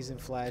 cookies and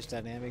flash,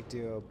 dynamic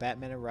duo.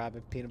 Batman and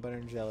Robin, peanut butter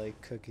and jelly,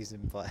 cookies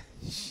and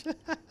flash.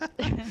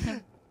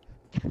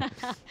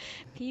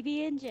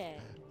 PB and J.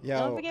 Yo,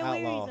 Don't forget Outlaw,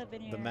 Larry's up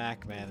in here. the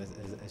Mac man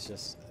is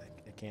just,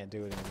 I can't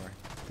do it anymore.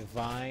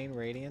 Divine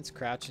Radiance,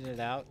 crouching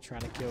it out,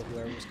 trying to kill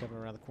whoever was coming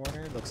around the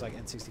corner. Looks like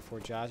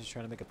N64 Josh is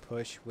trying to make a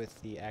push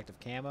with the active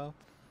camo.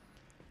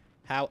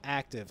 How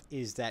active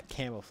is that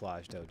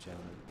camouflage, though,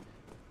 gentlemen?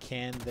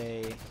 Can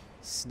they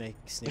sneak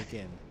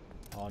in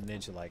all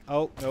ninja-like?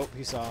 Oh, nope,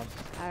 he saw him.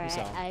 All right,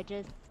 I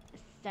just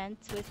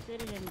sent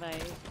Twisted an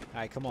invite.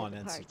 All right, come on,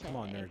 come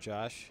on, Nerd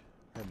Josh.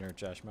 Or Nerd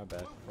Josh, my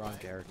bad. Wrong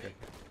character.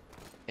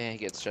 And he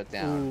gets shut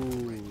down.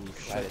 Ooh,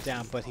 shut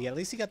down, but at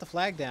least he got the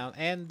flag down,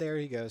 and there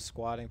he goes,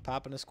 squatting,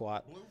 popping a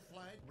squat. Blue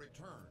flag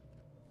return.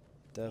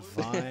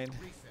 Divine.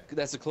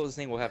 That's the closest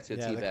thing we'll have to a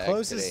teabag. The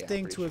closest today,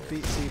 thing to a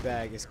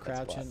teabag is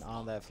crouching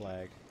on that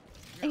flag.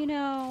 You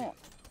know,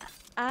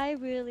 I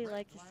really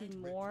like to see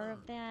more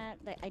of that.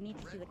 Like, I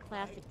need to see the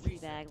classic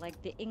teabag,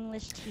 like the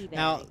English teabag.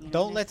 Now, you know,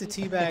 don't let the let's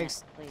see some of that,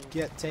 teabags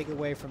please. take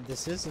away from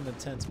this. Is an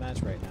intense match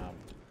right now.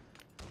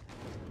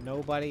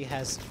 Nobody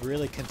has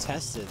really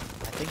contested.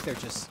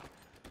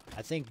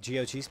 I think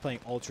GOG's playing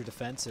ultra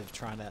defensive,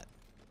 trying to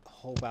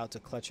hope out to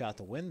clutch out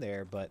the win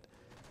there, but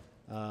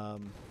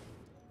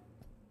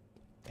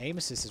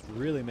Amos is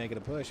really making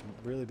a push,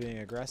 really being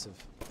aggressive.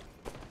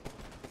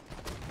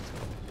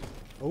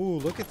 Oh,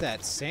 look at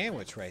that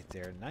sandwich right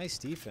there. Nice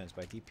defense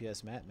by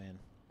DPS Matman.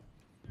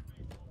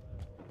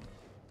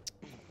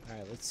 All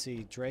right, let's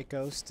see.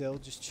 Draco still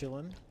just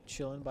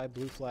chilling by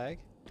blue flag.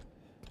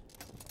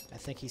 I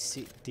think he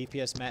see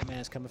DPS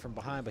Matman is coming from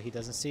behind, but he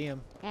doesn't see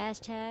him.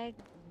 Hashtag,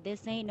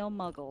 this ain't no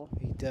muggle.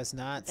 He does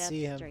not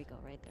see him. That's Draco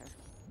right there.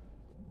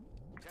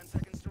 10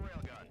 seconds to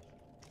railgun.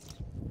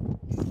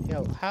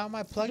 Yo, how am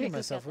I plugging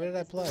Draco's myself? got, Where did I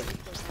like, plug?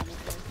 this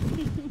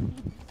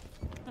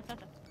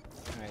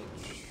Alright.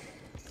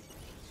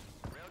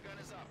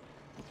 Railgun is up.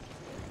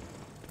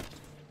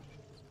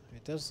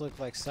 It does look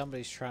like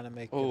somebody's trying to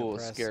make it Oh,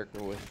 impressive.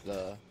 Scarecrow with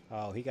the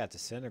Oh, he got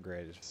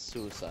disintegrated.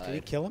 suicide. Did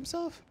he kill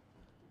himself?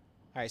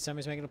 Alright,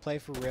 somebody's making a play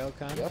for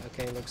Railgun. Yep.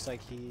 Okay, looks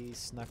like he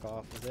snuck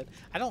off with it.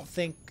 I don't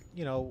think,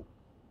 you know,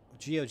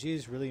 GOG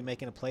is really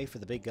making a play for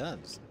the big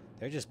guns.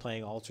 They're just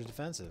playing ultra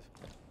defensive.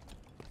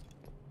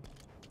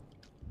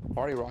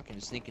 Party Rockin'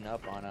 is sneaking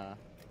up on a.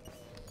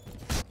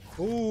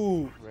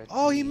 Ooh! Red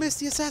Oh, he team. missed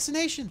the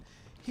assassination!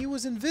 He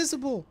was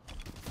invisible!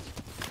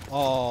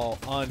 Oh,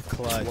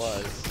 unclutch.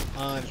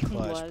 Unclutch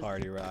Was.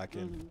 Party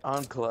Rockin'.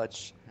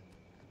 Unclutch.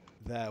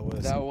 That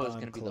was That was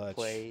gonna be the unclutch.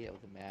 play of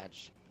the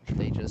match.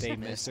 They just They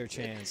missed their it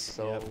chance.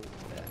 so Yep.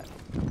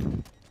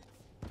 bad.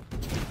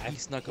 I He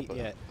snuck up.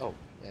 yeah. Oh,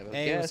 we have a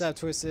Hey, guest. what's up,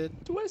 Twisted?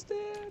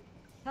 Twisted.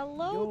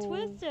 Hello, Yo.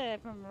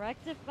 Twisted from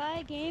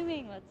Rectify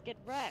Gaming. Let's get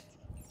wrecked.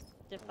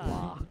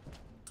 Defy.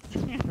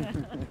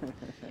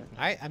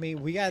 I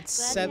mean, we got Glad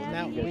seven to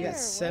now. have you We got here.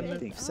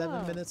 seven What?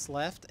 seven Oh. minutes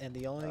left, and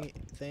the only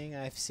thing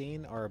I've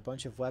seen are a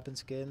bunch of weapon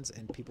skins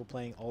and people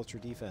playing ultra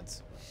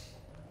defense.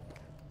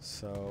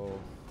 So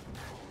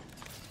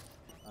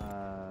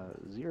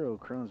Zero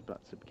Crone's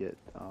about to get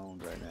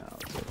owned right now.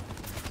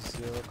 So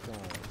Zero Chrome.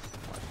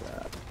 watch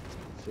that.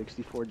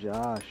 64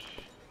 Josh.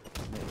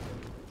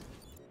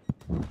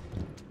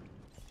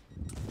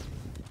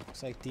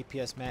 Looks like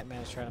DPS Matt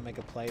is trying to make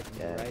a play from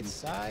Yeah, the right he's-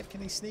 side.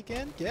 Can he sneak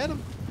in? Get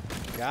him.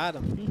 Got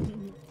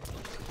him.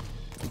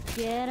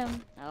 Get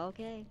him.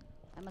 Okay.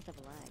 I must have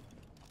a lag.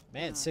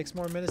 Man, 6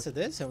 more minutes of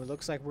this, and it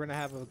looks like we're gonna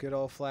have a good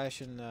old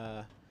flashing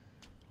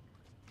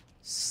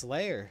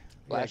Slayer.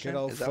 Yeah, Flashing? good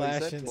old Is that what you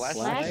said?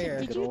 flashing Flashing? Slayer.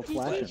 Did Good you, old did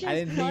you flashing. just I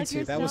didn't mean plug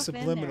to. That was yourself in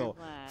there, subliminal.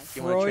 Flash?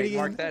 You wanna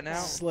trademark Freudian that now?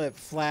 slip,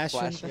 flashing.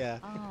 Flashing? Yeah,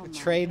 Oh my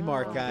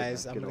trademark, God.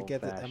 guys. Good I'm gonna old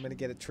get it. I'm gonna fashioned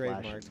get it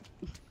trademarked.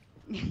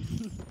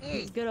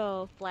 Good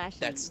old flashing.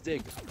 That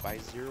stick by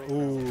Zero.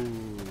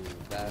 Ooh,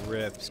 That-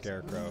 rip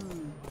Scarecrow.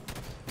 Mm.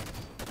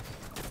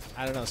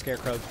 I don't know,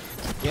 Scarecrow.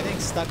 Getting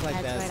stuck like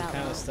That's that is right the out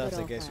kind of loud. stuff Good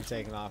that old gets you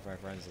fashioned. taken off my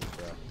friends list,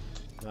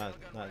 bro.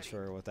 Not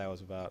sure what that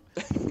was about.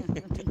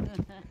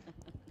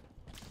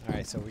 All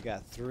right, so we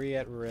got 3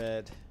 at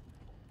red,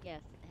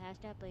 Yes.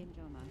 Hashtag blame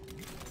Joma.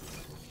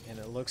 and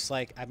it looks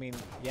like, I mean,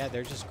 yeah,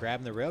 they're just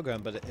grabbing the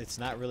railgun, but it's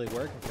not really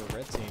working for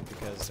red team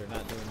because they're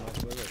not doing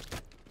much with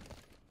it.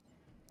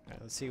 All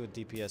right, let's see what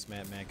DPS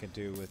Man can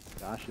do with.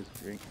 Josh is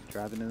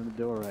driving in the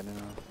door right now.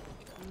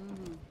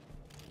 Mm.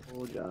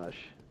 Oh, Josh.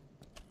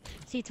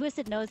 See,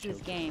 Twisted knows his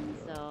game,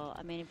 so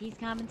I mean, if he's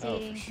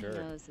commentating, sure. he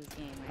knows his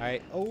game. All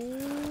right,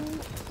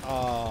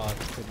 oh,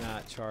 could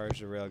not charge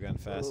the railgun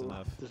fast Oh,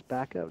 enough. Just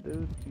back up,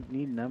 dude. You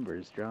need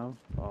numbers, Drum.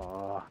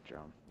 Oh,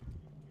 Drum.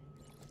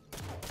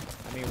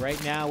 I mean,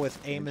 right now with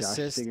aim Josh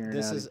assist, figuring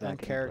this out is his back end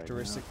right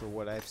uncharacteristic now. for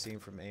what I've seen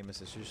from aim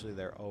assist. Usually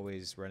they're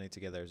always running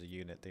together as a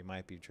unit. They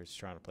might be just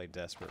trying to play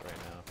desperate right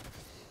now.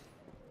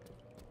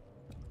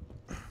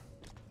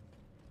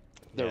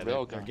 The Yeah, they're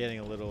railgun. getting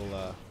a little,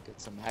 Get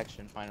some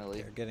action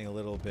finally. they're getting a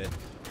little bit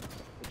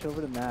Switch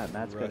over to Matt.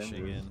 Matt's got rushing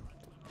injuries.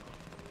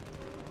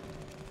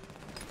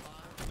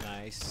 in.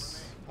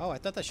 Nice. Oh, I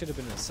thought that should have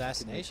been an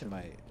assassination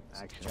by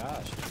action.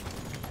 Josh.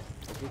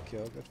 Good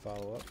kill, good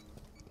follow up.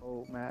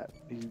 Oh, Matt.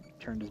 He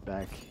turned his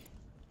back.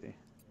 See.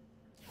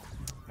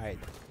 All right,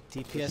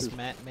 This DPS is-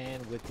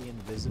 Man with the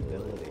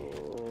invisibility.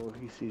 Oh,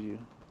 he sees you.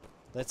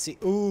 Let's see.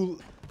 Ooh,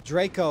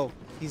 Draco.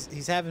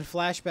 He's having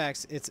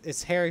flashbacks.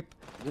 It's Harry.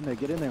 Get in there,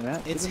 get in there,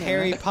 Matt. Get It's in there,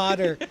 Harry Matt.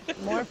 Potter.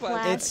 More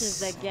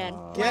flashes It's- again.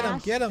 Get him,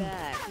 get him.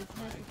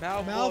 Flashback. He's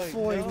had-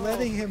 Malfoy no.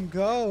 letting him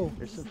go.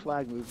 There's some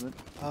flag movement.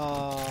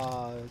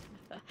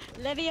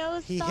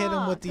 Leviosa. He hit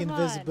him with the come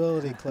on.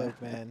 invisibility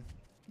cloak, man.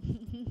 Blue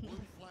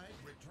flag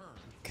returned.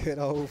 Good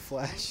old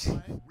Flash.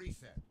 Flag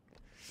reset.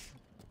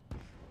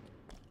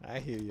 I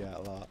hear you,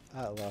 Outlaw.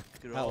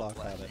 Good Outlaw old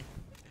caught it.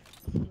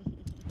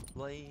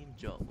 Blame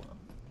Joma.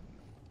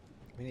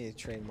 We need to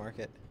trademark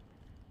it.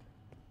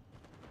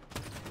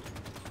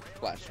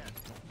 Flashing.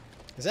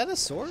 Is that a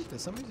sword? Did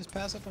somebody just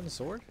pass up on the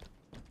sword?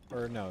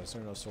 Or no, is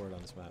there no sword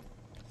on this map?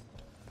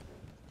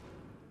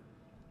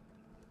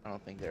 I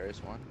don't think there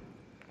is one.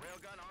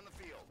 Railgun on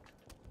the field.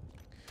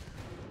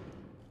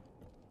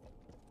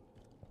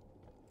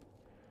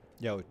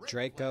 Yo,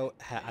 Draco.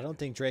 I don't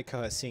think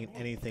Draco has seen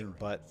anything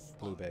but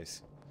blue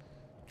base.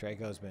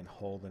 Draco's been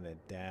holding it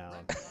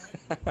down.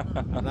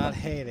 I'm not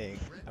hating.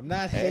 I'm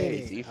not Hey,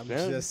 hating. I'm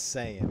defense. just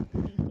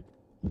saying.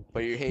 But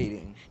you're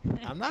hating.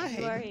 I'm not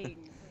You are hating.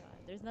 hating.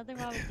 There's nothing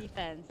wrong with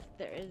defense.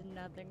 There is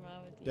nothing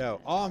wrong with defense.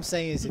 Yo, all I'm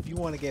saying is if you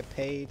want to get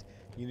paid,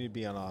 you need to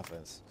be on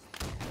offense.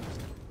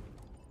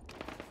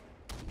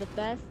 The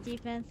best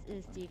defense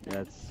is defense.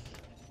 That's,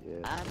 yeah,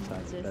 I'm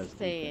sometimes the just best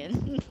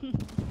defense.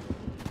 saying.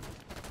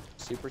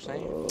 Super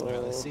Saiyan. All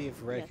right, let's see if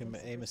Yes, Red I'm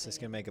Amos is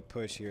super gonna make a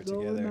push here Go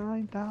together.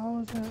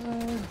 9,000.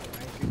 Alright,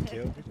 good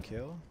kill, good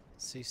kill.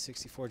 Let's see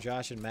 64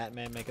 Josh and Matt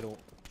Man making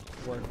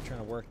a work, trying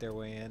to work their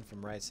way in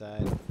from right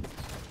side.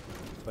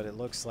 But it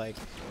looks like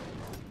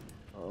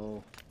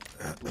Oh,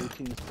 blue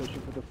team's pushing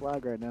for the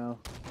flag right now.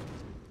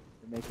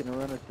 They're making a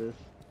run at this.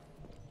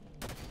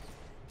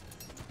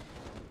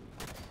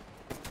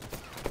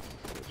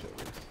 Switch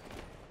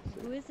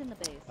over. Who is in the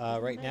base? Who's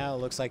in right the now it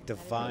base? looks like That is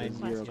a Divine. good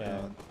Zero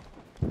question. count.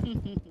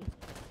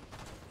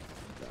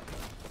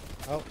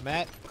 Oh,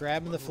 Matt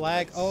grabbing the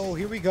flag. Oh,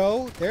 here we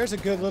go. There's a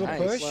good little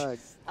Nice. push. Flag.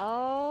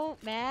 Oh,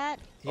 Matt.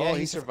 Oh, he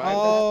he's- survived that.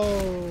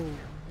 Oh,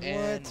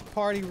 And- what?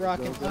 Party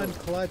rocking Go, go.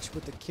 unclutch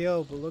with the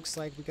kill, but looks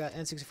like we got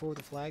N64 with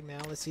the flag now.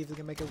 Let's see if we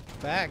can make it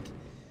back.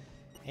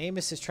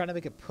 Amos is trying to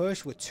make a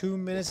push with 2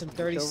 minutes and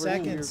 30 Switch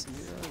over here.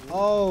 seconds.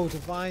 Oh,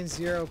 Divine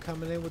Zero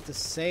coming in with the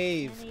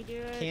save. Can he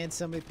do it? Can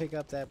somebody pick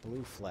up that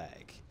blue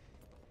flag?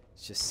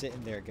 It's just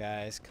sitting there,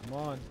 guys. Come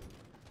on.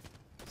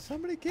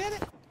 Somebody get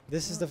it.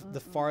 This is the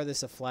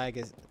farthest a flag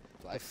is. The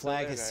Flag's still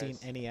flag there, has seen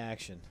guys. any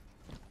action.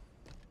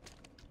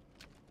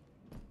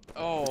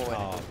 Oh, and Oh,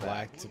 it goes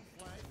black to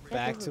That's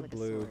back over to with a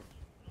blue. sword,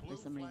 For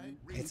some reason.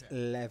 It's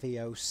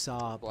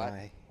Leviosa Black.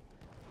 by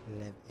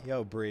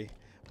Yo, Bree.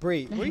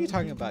 Bree, what are you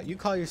talking about? You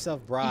call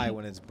yourself Bri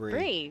when it's Bree.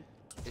 Bree.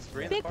 Is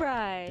Bree in Big the park?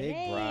 Bride. Big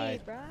Hey,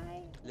 Bride.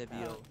 Bride.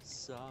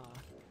 Leviosa.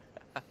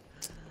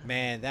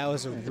 Man, that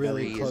was a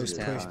really Bree is close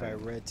down. push by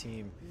red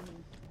team. Mm.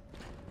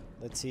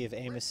 Let's see if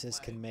Amos's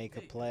can make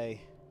a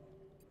play.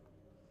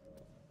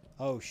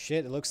 Oh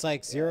shit! It looks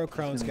like Zero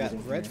Crone's got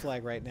red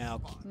flag right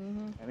now,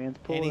 That man's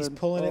and he's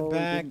pulling oh, it he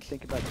back. didn't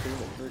think about doing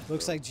it first,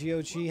 Looks though. like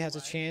GOG has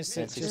a chance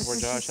to And just 64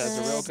 Josh has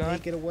a railgun.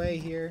 sneak it away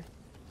here.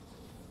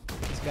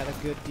 He's got a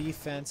good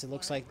defense. It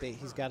looks like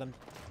he's got him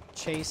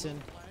chasing.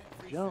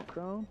 Jump,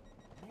 Crone.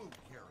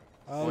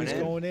 Oh, Going he's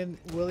in. going in.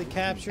 Will he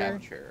capture?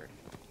 Captured.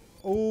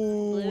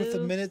 Oh, with a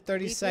Blue, minute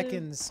 30 deep blue.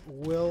 seconds,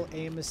 will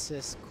aim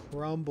assist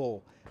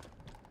crumble?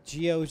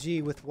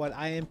 GOG with what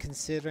I am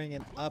considering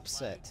an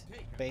upset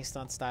based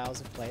on styles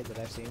of play that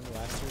I've seen in the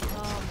last 2 weeks.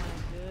 Oh my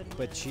goodness.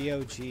 But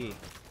GOG.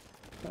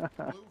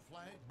 Blue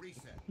flag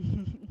reset.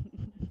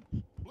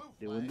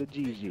 Doing the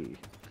GG.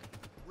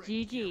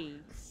 GG.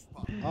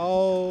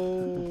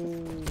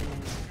 Oh,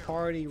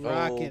 party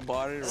rocking.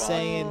 party rocking.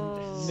 Saying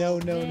Oh, no,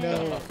 no,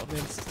 no. man.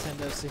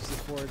 Nintendo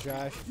 64,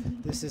 Josh.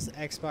 This is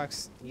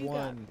Xbox You got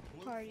One,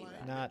 Party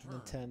not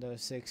Nintendo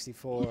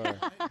 64.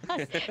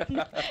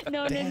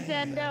 no Damn.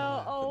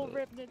 Nintendo. Oh,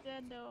 rip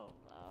Nintendo. Oh,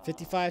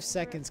 55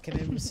 seconds. Can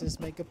Emesis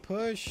make a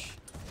push?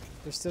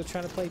 They're still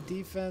trying to play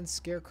defense.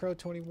 Scarecrow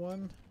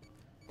 21.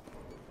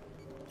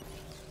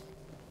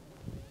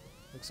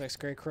 Looks like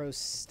Scarecrow's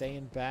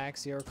staying back.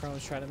 Zero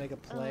Crone's trying to make a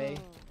play.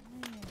 Oh,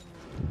 man.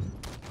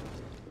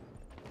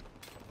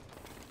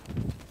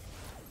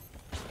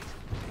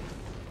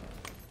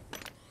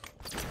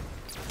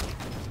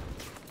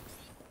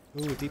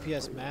 Ooh,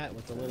 DPS Matt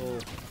with the little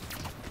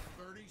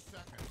 30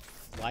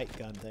 seconds. light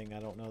gun thing. I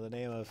don't know the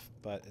name of,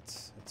 but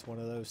it's one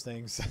of those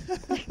things.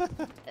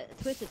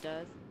 Twisted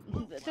does.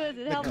 Twisted,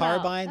 The help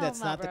carbine. out. That's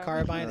Help out, not the bro.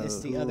 carbine. It's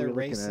the who are other we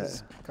looking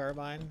race's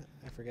carbine.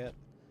 I forget.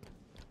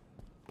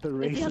 The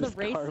Is the other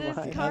racist racist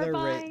carbine. The other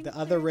Carbine, the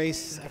other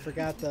race. I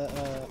forgot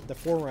the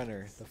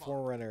Forerunner. The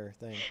Forerunner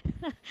thing.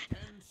 10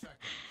 seconds.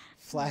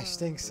 Flash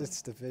thinks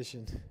it's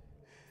division.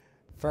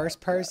 First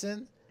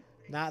person,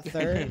 not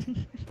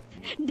third.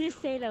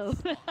 Disalo.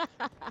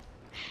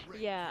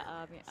 yeah,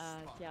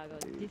 Thiago.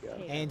 There you go.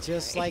 Disalo. And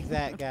just like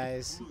that,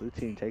 guys. Blue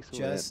team takes the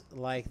Just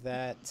like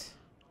that.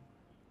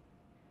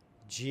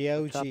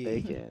 win. Top GOG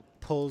bacon.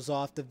 pulls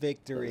off the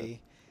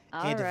victory,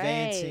 All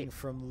advancing right.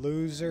 from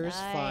losers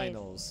Nice.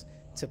 finals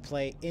to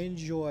play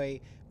Enjoy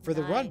for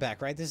the Nice. run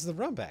back, right? This is the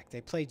run back.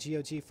 They played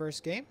GOG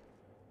first game.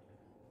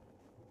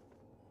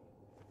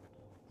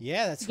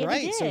 Yeah, that's Yeah,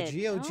 they right. So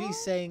did. GOG Oh.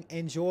 saying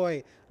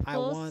Enjoy, I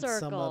Full want some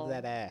circle. of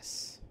that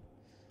ass.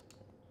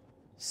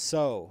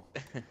 So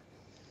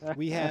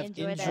we have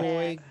Enjoy that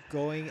Enjoy ass.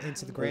 going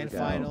into the There we grand go.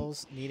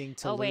 finals, needing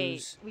to Oh wait,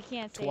 lose. we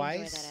can't say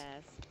twice. enjoy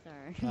that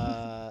ass.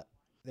 Sorry.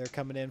 They're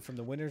coming in from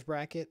the winners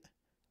bracket.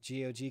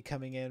 GOG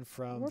coming in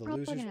from We're the probably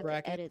losers gonna have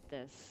bracket. to edit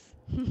this.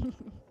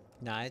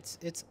 Nah,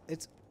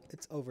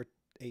 it's over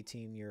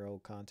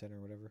 18-year-old content or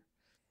whatever.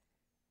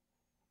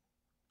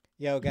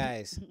 Yo,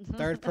 guys,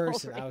 third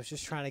person. I was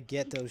just trying to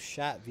get those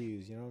shot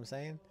views. You know what I'm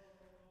saying?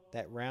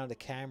 That round of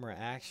camera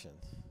action.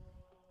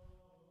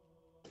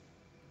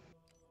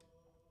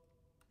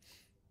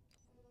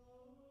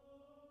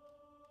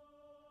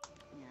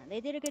 Yeah,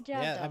 they did a good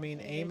job. Yeah, I though. mean,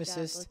 They did a aim good job,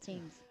 assist. both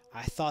teams.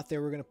 I thought they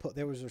were gonna put.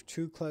 There was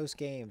 2 close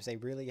games. They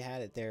really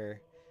had it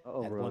there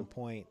Oh, at one Rogue.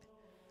 point.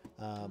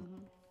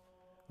 Mhm.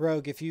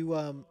 Rogue, if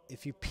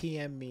you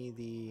PM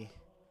me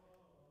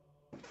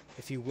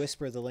if you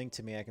whisper the link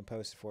to me, I can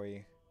post it for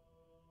you.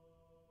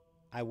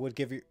 I would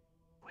give you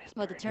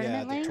What, the yeah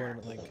tournament the link?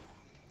 tournament link.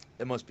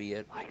 That must be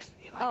it.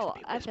 Oh,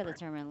 I've got the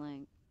tournament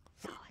link.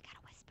 Oh, I gotta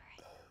whisper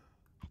it.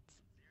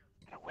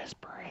 That's...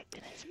 Whisper it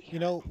in his ear. You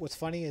know what's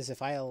funny is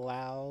if I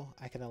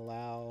can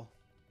allow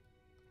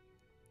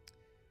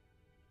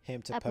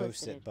him to I post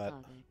posted it, but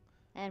Oh, good.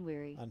 And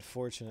weary.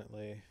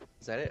 unfortunately,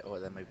 Is that it? Oh,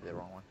 that might be the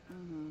wrong one.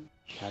 hmm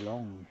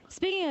Shalom.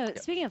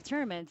 Speaking of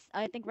tournaments,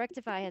 I think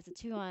Rectify has a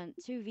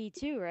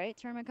 2v2, right?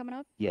 Tournament coming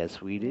up.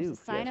 Yes, we There's do. a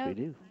sign Yes, we up.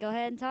 do. Go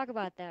ahead and talk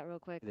about that real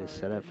quick. It is or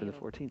set up for the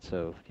handle. 14th,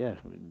 so yeah,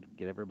 we can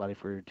get everybody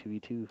for a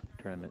 2v2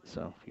 tournament.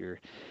 So if you're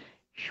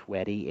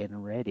sweaty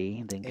and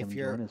ready, then If come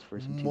you're join us for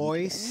some 2v2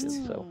 moist-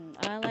 action. So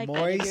I like that. If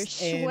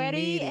moist you're and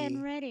sweaty and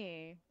meaty.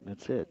 ready.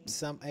 that's it.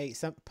 some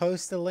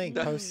post the link.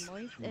 Post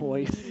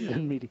Moist meaty.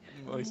 and meaty.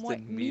 Moist Mo-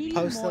 and meaty. meaty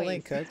Post the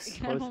link, moist.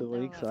 Cooks. I Post don't the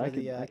link know. so For I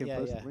the, can yeah,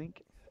 post yeah. the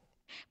link.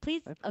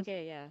 Please. I post-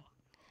 Okay, yeah.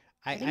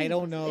 I think I you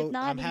don't post it. know. If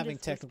not, I'm you can having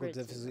just whisper technical it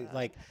to, difficulties.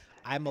 Like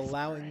I'm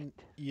allowing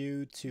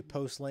you to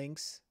post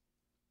links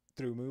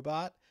through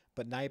Moobot,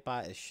 but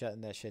Nightbot is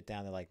shutting that shit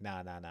down. They're like,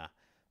 nah.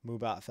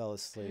 Moobot fell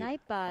asleep. Nightbot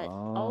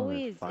Oh, they're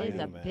always is fighting,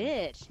 a man.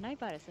 bitch.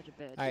 Nightbot is such a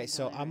bitch. All right,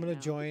 so I'm gonna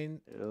join.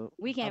 Oh,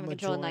 We can't I'm even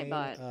gonna control join,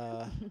 Nightbot.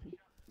 let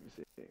me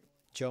see.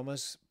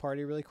 Joma's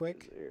party really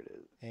quick There it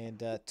is.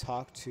 and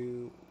talk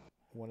to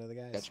one of the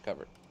Got guys. you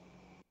covered.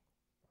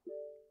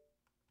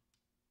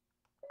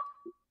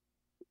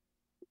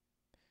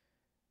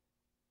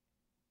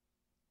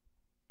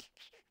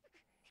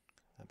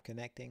 I'm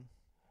connecting.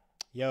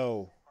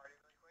 Yo.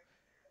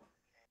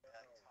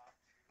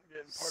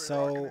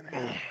 So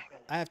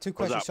I have 2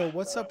 questions. So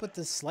what's up with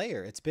the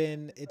Slayer? It's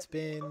been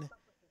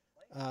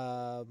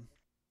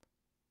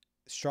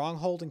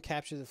Stronghold and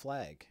Capture the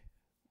Flag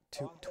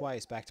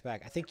twice back to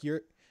back. I think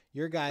your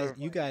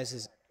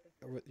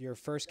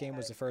first game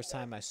was the first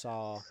time I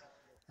saw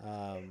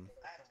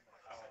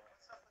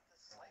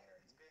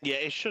Yeah,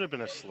 it should have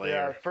been a Yeah,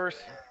 Slayer.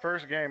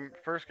 first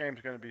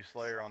game's gonna be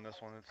Slayer on this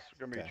one. It's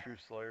gonna be Okay. true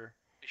Slayer.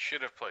 He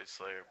should have played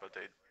Slayer, but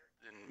they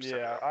didn't set it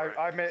Yeah, up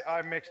right.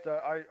 I mixed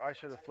up. I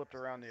should have flipped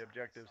around the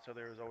objectives so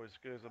there was always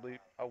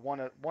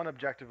one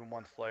objective and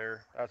one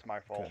Slayer. That's my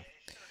fault. Okay.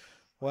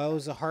 Well, it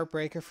was a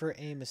heartbreaker for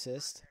aim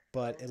assist,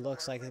 but it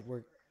looks like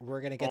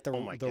we're gonna get the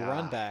Oh my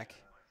run God. back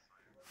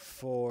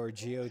for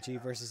GOG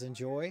versus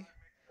Enjoy.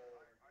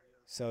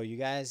 So you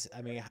guys,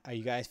 I mean, are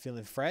you guys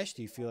feeling fresh?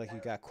 Do you feel like you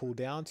got cooled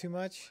down too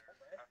much?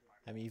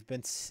 I mean, you've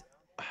been.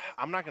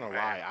 I'm not gonna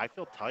lie, I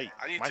feel tight.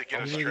 I need My to get a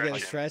thumbs You need are to get a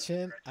tight. stretch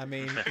in. I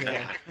mean, you know,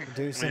 Yeah.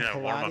 do some need a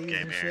warm-up Pilates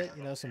game and here. shit.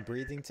 You know, some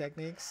breathing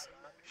techniques.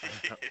 The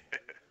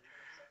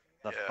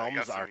Yeah, I thumbs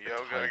got some are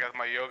yoga. I tight. got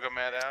my yoga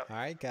mat out. All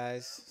right,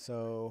 guys.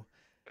 So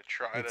I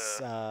try it's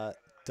to.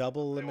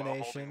 double they want a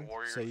holding elimination.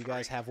 warrior So you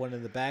guys 3. have one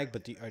in the bag,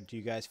 but do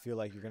you guys feel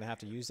like you're gonna have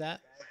to use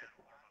that?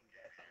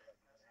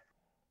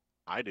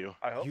 I do.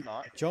 I hope You,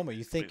 not. Joma,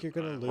 you think you're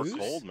gonna We're lose?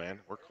 cold, man.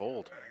 We're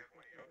cold.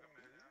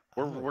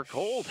 Oh, We're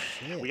cold.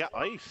 shit. We got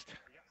iced.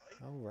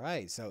 All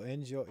right, so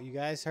enjoy. You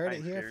guys heard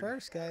it Thanks, here dude.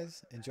 first,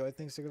 guys. Enjoy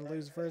thinks they're gonna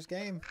lose the first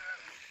game.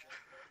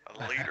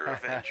 A leader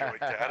of Enjoy,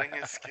 doubting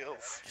his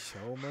skills.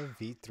 Shoma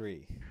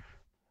V3.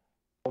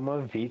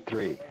 Oma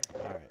V3.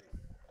 All right.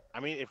 I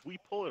mean, if we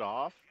pull it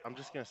off, I'm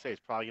just gonna say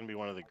it's probably gonna be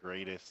one of the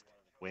greatest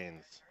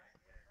wins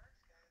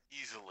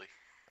Easily.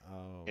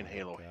 Oh. in my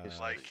Halo gosh.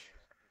 history.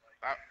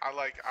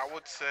 Like, I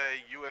would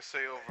say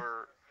USA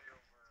over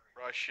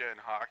Russia in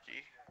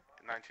hockey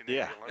in 1980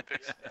 Yeah.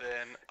 Olympics,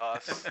 then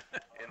us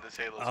in this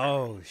Halo tournament.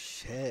 Oh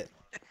shit.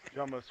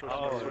 Jumbo switch.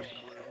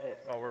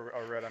 Oh, we're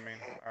red. I mean,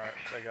 all right.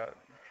 They got.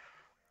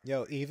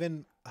 Yo,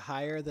 even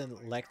higher than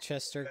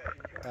Leicester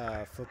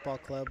Football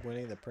Club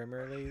winning the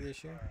Premier League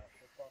this year.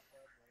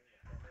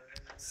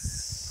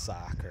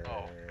 Soccer.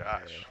 Oh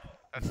gosh,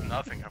 that's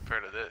nothing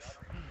compared to this.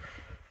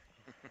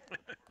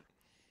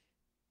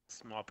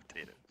 Small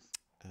potatoes.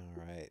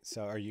 All right.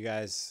 So, are you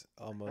guys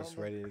almost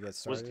ready to get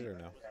started or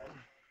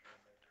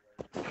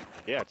no?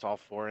 Yeah, it's all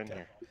four in Okay.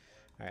 here.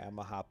 All right, I'm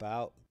gonna hop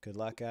out. Good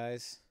luck,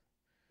 guys.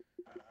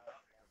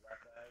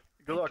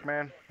 Good luck,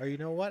 man. Or you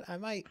know what? I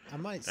might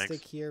Thanks.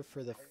 stick here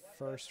for the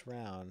first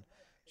round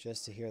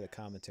just to hear the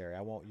commentary.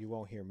 You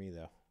won't hear me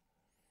though.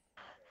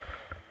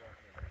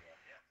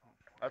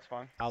 That's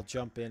fine. I'll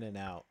jump in and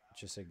out.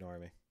 Just ignore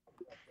me.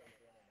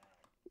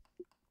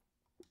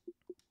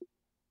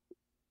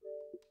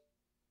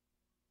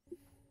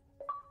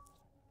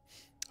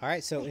 All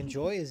right, so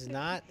Enjoy is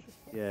not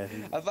Yeah.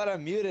 he- I thought I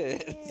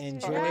muted it.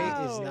 Enjoy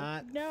is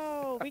not.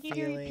 No, we can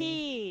hear you feeling-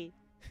 pee.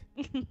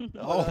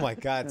 Oh my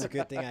God! It's a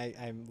good thing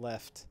I'm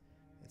left.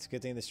 It's a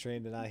good thing the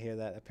stream did not hear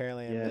that.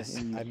 Apparently, Yeah,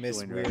 and I you miss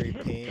joined weary right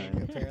at the peeing.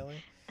 time.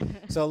 Apparently.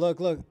 So look.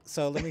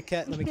 So let me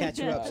catch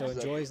you up. So Exactly.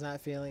 Enjoy's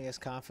not feeling as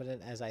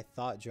confident as I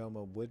thought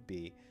Joma would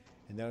be,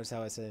 and notice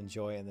how I said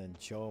Enjoy and then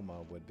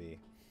Joma would be.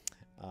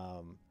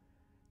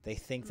 They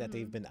think that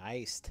they've been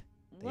iced.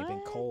 They've been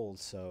What? cold,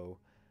 so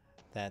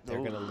that they're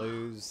gonna Oh.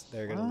 lose.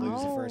 They're gonna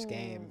lose the first Oh.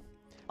 game,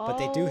 but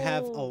they do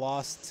have a Oh.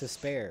 loss to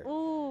spare.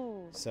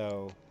 Ooh.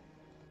 So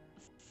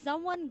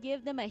Someone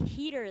give them a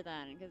heater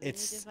then, because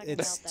It's- fucking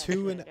it's melt that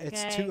 2 shit, and-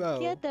 it's okay? 2-0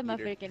 Get them a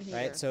heater. freaking heater.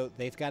 right? So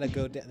they've got to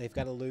go. They've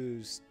got to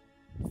lose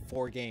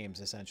 4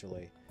 games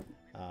essentially,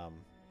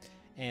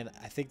 and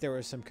I think there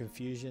was some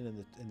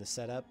confusion in the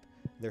setup.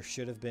 There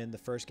should have been the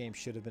first game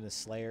should have been a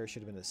Slayer.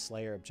 Should have been a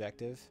Slayer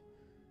objective,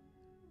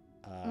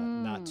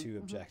 not 2 mhm.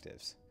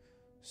 objectives.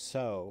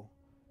 So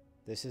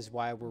this is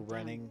why we're Damn.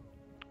 running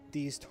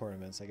these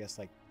tournaments. I guess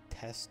like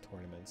test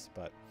tournaments,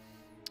 but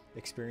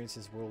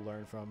experiences we'll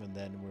learn from, and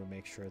then we'll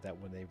make sure that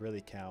when they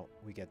really count,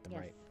 we get them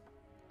Yes.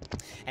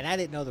 right. And I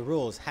didn't know the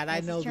rules. Had I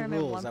This is known the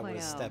tournament rules, I would have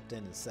 1.0. stepped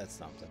in and said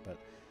something. But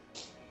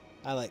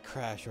I let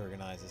Crash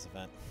organize this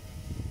event,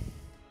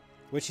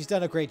 which he's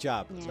done a great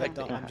job. Yeah. Like,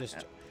 I'm just.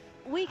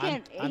 We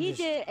I'm- can. I'm he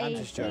just- did I'm a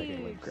just joking.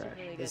 huge, Crash.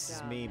 really good This is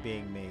job, me man.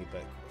 being me,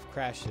 but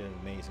Crash did an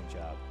amazing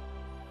job.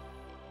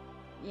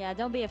 Yeah,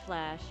 don't be a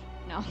Flash.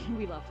 No,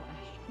 we love Flash.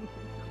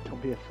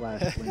 Don't be a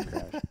flash lane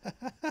crash.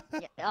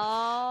 Yeah. Oh,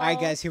 All right,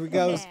 guys, here we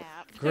go.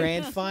 snap.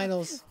 Grand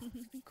finals.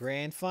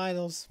 Grand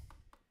finals.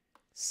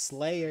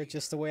 Slayer,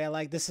 just the way I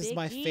like. This is Big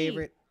my G.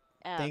 favorite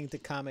F. thing to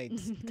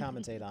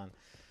commentate on.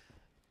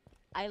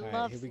 I All right,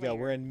 love here we go. Slayer.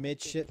 We're in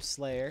midship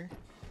Slayer.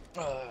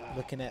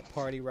 Looking at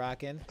Party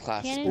Rockin'.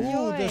 Classic. Can't Ooh,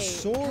 enjoy. the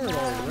sword Come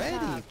on, already.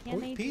 top. Can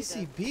they do this?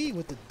 PCB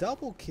with the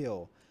double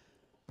kill.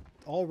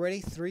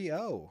 Already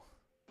 3-0.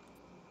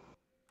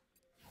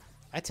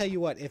 I tell you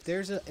what, if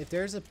there's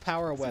a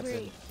power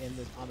weapon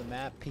on the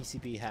map,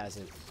 PCB has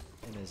it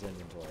in his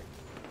inventory.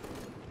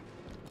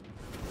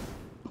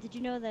 Did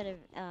you know that if,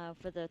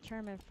 for the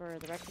tournament for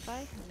the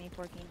Rectify, May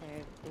 14th,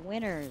 the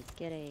winners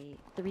get a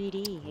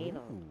 3D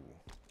Halo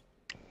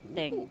Ooh,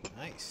 thing.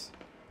 nice.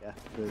 Yeah.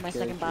 the My second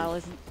characters. bottle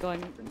isn't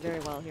going very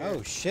well here.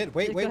 Oh shit!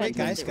 Wait, Go wait, ahead, wait,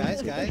 guys, Jose.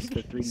 guys, guys.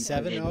 The 3D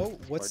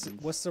 7-0.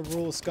 Spartans. What's the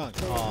rule of skunk?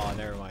 Oh,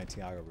 never mind.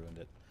 Tiago ruined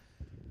it.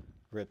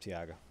 Rip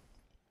Tiago.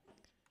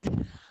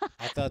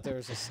 I thought there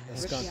was a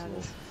skunk Tiago.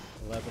 rule.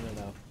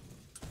 11-0.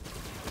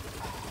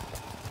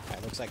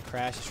 Alright, looks like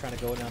Crash is trying to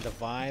go down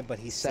Divine, but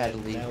he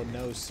Sadly. said,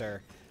 no,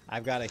 sir.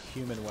 I've got a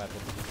human weapon.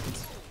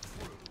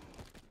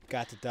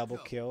 Got the double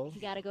kill.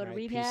 You gotta go to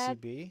Alright, rehab.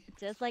 PCB.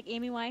 Just like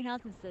Amy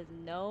Winehouse and says,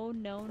 no,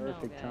 no, no,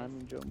 Perfect guys.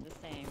 timing, Joe. The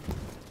same.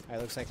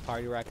 Alright, looks like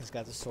Party Rock has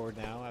got the sword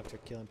now after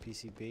killing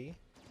PCB.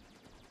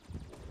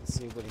 Let's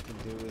see what he can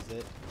do with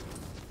it.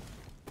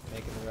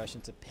 Making the rush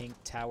into Pink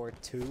Tower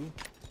 2.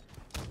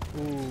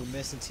 Ooh,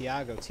 missing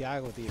Tiago.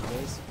 Tiago with the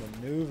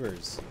evasive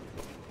maneuvers.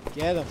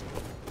 Get him.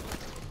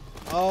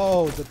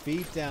 Oh, the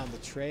beatdown, the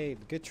trade.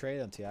 Good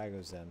trade on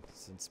Tiago's end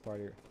since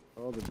Party.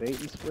 Oh, the bait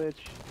and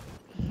switch.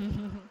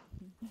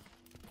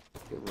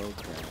 Get road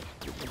crash.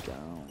 Get me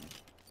down.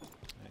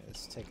 Alright,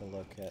 let's take a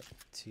look at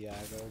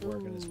Tiago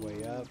working his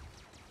way up.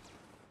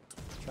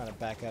 Trying to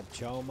back up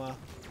Joma.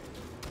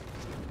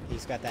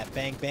 He's got that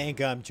bang bang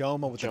gun.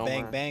 Joma with the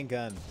bang bang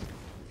gun.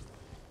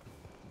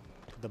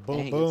 The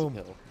boom boom.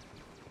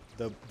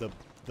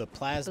 The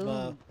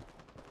plasma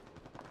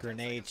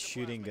grenade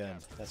shooting gun.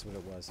 That's what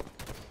it was.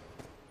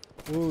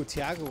 Ooh,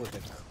 Tiago with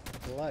a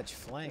clutch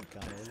flank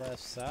on the left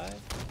side.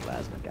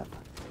 Plasma gun.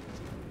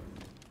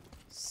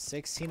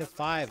 16 of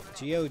 5.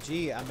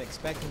 GOG. I'm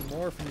expecting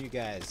more from you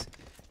guys.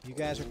 You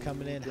guys are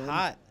coming in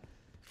hot.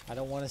 I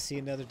don't want to see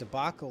another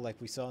debacle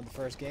like we saw in the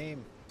first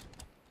game.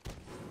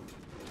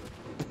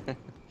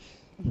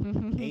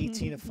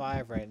 18 of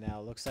 5 right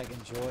now. Looks like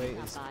Enjoy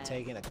is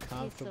taking a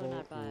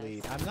comfortable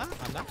lead. I'm not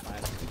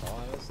biased at all.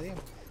 I don't see him.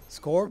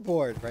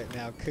 Scoreboard right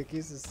now.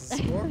 Cookies is the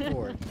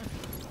scoreboard.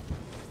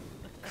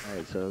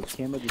 Alright, so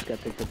Camo just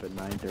got picked up at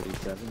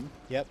 9:37.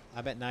 Yep,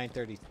 I'm at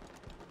 9:30.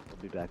 We'll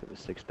be back at the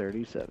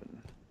 6:37.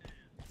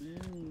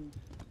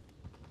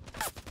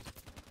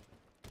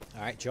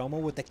 All right,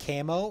 Joma with the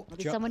camo.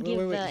 Did someone give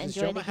Does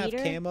Enjoy Joma the have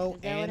heater? camo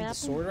Is that what and the happened?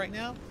 sword right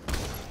now?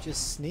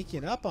 Just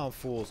sneaking up on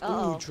fools.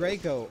 Uh-oh. Ooh,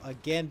 Draco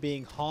again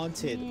being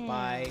haunted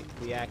by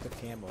the active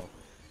camo,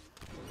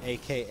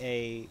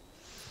 aka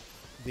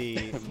the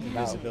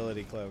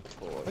invisibility cloak.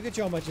 Look at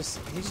Joma,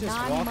 he's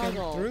just walking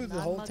through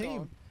the whole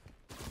team.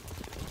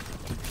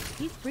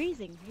 He's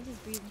freezing. He's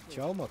just breathing.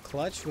 Joma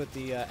clutch with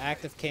the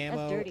active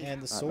camo and the By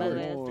the sword. way,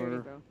 that's dirty,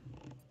 bro.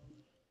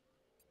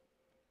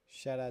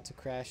 Shout out to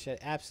Crash.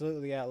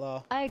 Absolutely,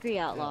 Outlaw. I agree,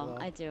 Outlaw.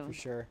 I do. For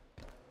sure.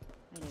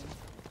 I do.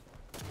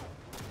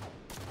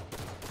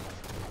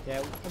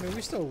 Yeah, I mean,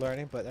 we're still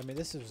learning, but I mean,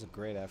 this was a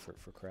great effort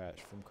for Crash,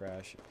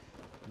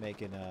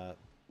 making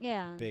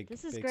big,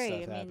 this is big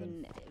great. stuff I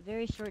happen. mean,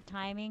 very short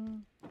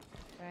timing.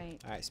 Right.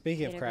 All right,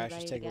 speaking of Get Crash,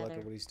 just everybody take a look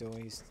together. at what he's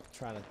doing. He's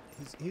trying to,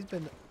 he's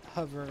been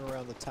hovering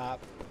around the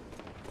top,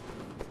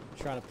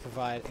 trying to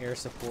provide air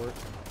support.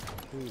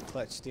 Ooh,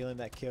 clutch stealing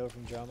that kill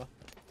from Joma.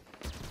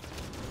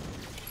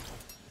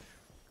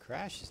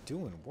 Crash is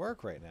doing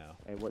work right now.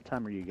 Hey, what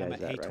time are you guys I'm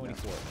at at right 8:24. now?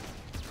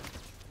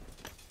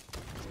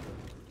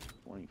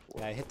 24.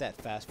 Yeah, I hit that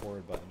fast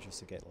forward button just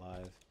to get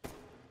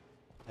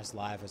as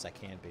live as I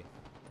can be.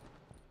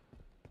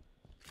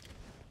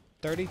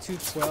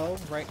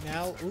 32-12 right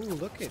now. Ooh,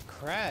 look at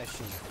Crash.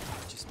 He's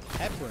just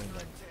peppering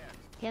them.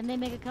 Can they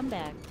make a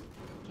comeback?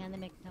 Can they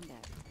make a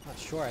comeback? Not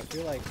sure. I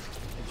feel like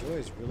Enjoy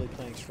is really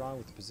playing strong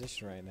with the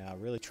position right now.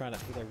 Really trying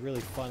to, they're really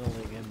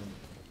funneling in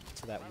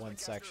to that one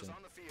section.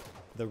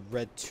 The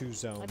red 2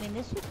 zone. I mean,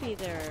 this should be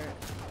their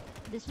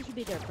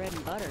bread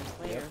and butter,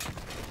 Slayer. Yep.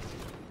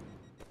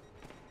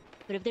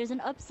 But if there's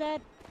an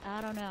upset,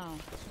 I don't know.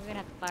 We're gonna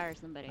have to fire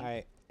somebody. All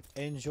right.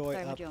 Enjoy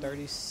Sorry, up Majoma.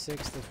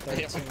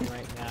 36-13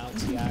 right now.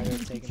 Tiago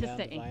taking Just down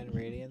saying. Divine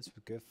Radiance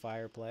with good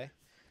fire play.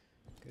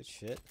 Good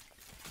shit.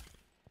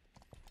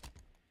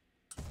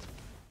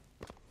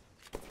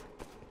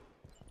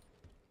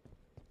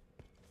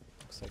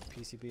 Looks like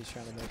PCB is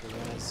trying to make a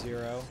run at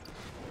 0.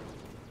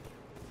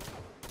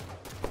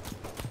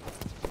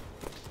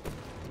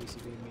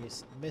 PCB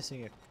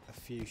missing a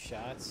few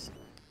shots.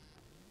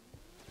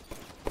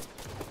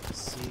 Let's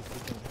see if we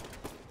can.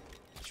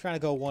 Trying to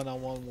go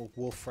one-on-one with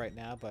Wolf right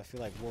now, but I feel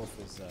like Wolf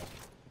is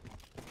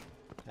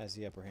has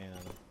the upper hand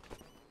on him.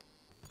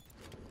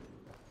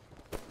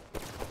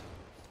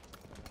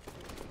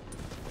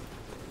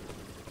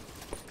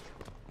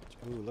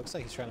 Ooh, looks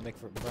like he's trying to make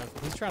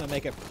he's trying to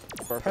make a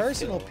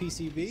personal kill.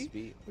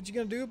 PCB. What you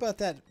gonna do about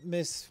that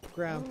miss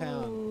ground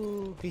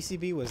pound?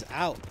 PCB was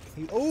out.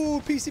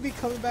 Ooh, PCB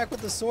coming back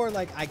with the sword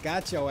like I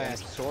got your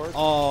ass. Sword.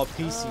 Oh,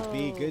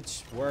 PCB, good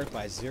work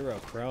by Zero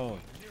Crone.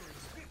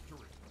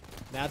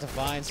 Now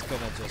Divine's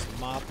gonna just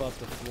mop up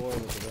the floor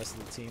with the rest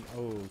of the team.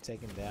 Oh,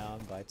 taken down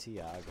by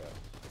Tiago.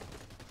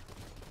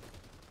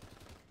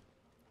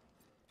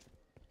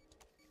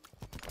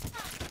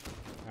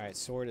 Alright,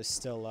 sword is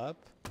still up.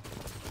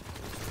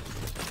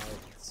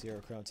 Zero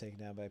Crone taken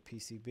down by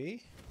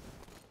PCB.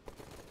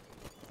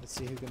 Let's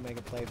see who can make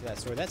a play for that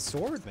sword. That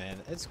sword,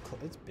 man, it's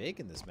big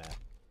in this map.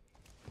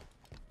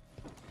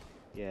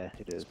 Yeah,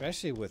 it is.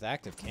 Especially with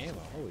active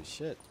camo. Holy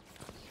shit.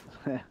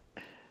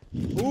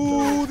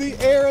 Ooh, the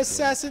air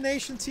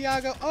assassination,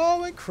 Tiago.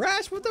 Oh, and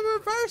Crash with the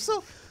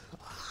reversal.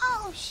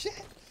 Oh,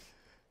 shit.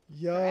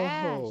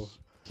 Yo.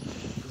 Crash.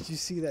 Did you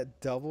see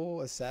that double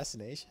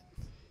assassination?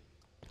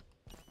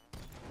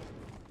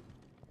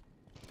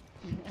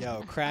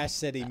 Yo, Crash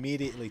said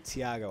immediately,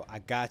 Tiago, I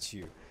got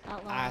you.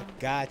 Outlaw. I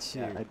got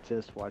you. Yeah, I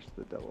just watched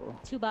the double.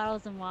 2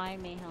 bottles of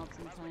wine may help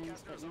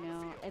sometimes, but you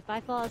know, if I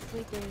fall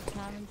asleep during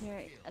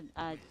commentary,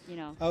 you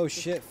know. Oh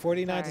shit,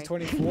 49 to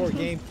sorry. 24,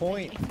 game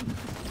point.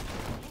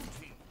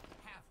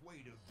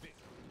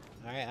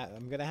 All right,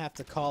 I'm gonna have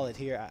to call it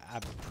here.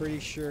 I'm pretty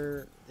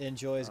sure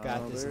Enjoy's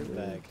got this in the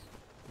bag.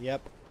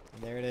 Yep,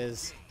 there it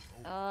is.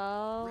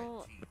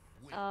 Oh.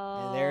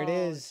 Oh. And there it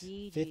is,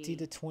 GG. 50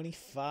 to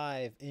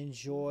 25.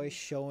 Enjoy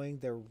showing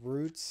their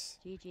roots,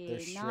 GG. their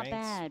Not strengths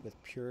bad.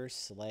 with Pure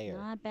Slayer.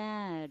 Not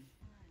bad.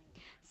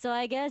 So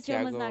I guess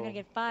Jomo's not gonna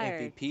get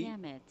fired. MVP.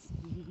 Damn it.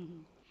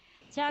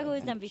 Tiago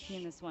is MVP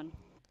in this one.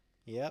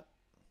 Yep.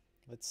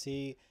 Let's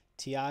see.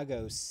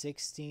 Tiago,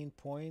 16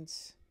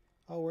 points.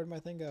 Oh, where'd my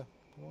thing go?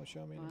 It won't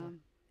show me anymore.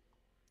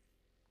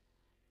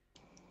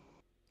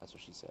 That's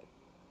what she said.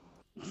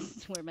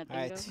 Where'd my All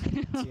right,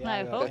 thing go? I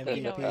Tiago, hope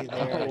you know MVP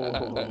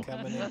where there,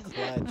 coming in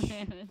clutch.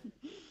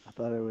 I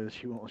thought it was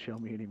she won't show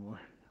me anymore.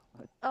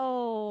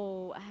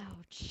 Oh,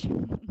 ouch.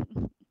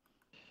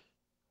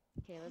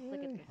 Okay, let's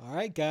look at this. All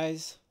right,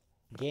 guys.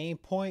 Game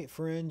point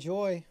for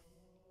Enjoy.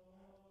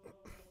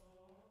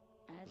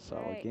 That's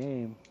Solid right.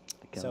 game.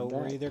 So Coming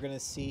we're back. either going to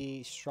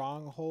see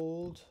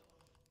Stronghold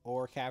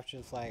or Capture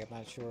the Flag. I'm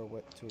not sure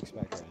what to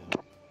expect right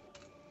now.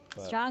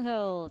 But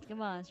Stronghold.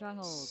 Come on,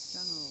 Stronghold.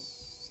 Stronghold.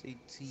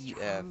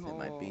 CTF, it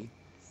might be.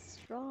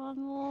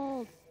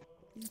 Stronghold.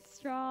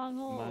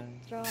 Stronghold. Mine.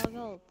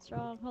 Stronghold.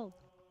 Stronghold.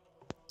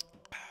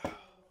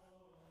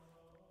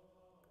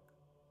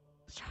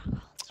 Stronghold.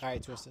 all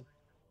right, Tristan.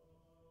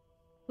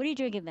 What are you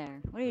drinking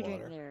there? What are you Water.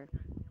 drinking there?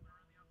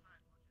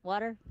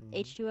 Water? Mhm.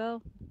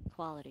 H2O?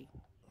 Quality.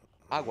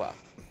 Agua.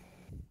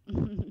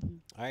 All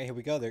right, here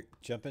we go. They're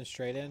jumping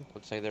straight in.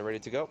 Looks like they're ready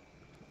to go. All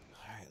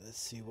right, let's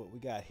see what we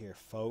got here,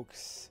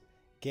 folks.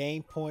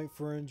 Game point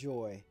for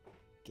Enjoy.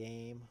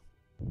 Game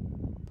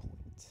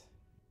point.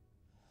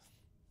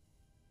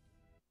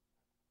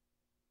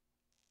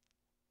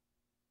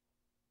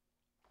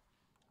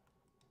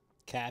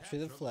 Capture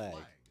the flag.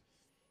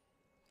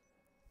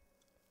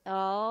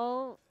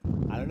 Oh.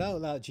 I don't know.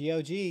 Now,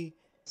 GOG.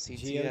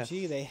 CTF.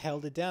 GOG, they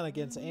held it down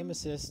against aim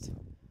assist.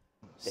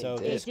 They So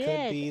did. this They could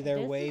did. be their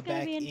This is way gonna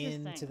back be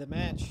interesting. into the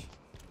match.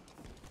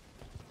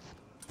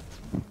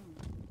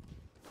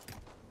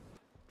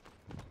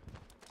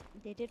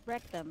 They did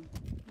wreck them.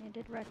 They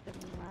did wreck them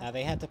in the last. Now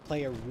they had to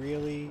play a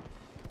really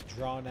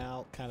drawn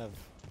out, kind of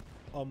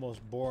almost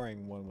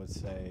boring, one would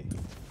say,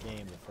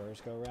 game the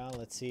first go round.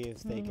 Let's see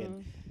if they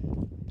can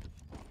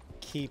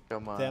keep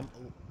Joma them.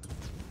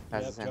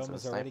 has Yep, his hands on the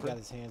Joma's already got sniper.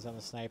 his hands on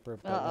the sniper,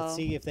 but Uh-oh. let's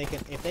see if they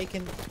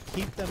can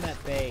keep them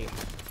at bay.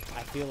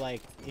 I feel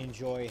like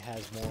Enjoy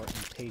has more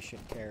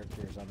impatient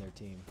characters on their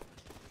team.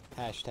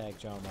 Hashtag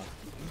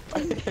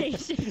Joma.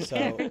 Impatient So-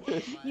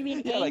 character. You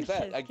mean Yeah, like anxious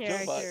that, like Joma.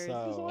 characters.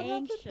 So-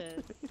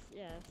 Anxious.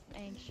 Yes,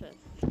 anxious.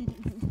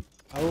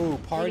 Oh,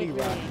 party Really?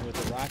 rocking with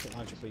the rocket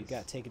launcher, but he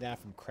got taken down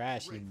from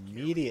Crash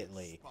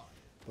immediately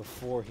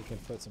before he can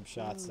put some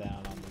shots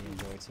down on the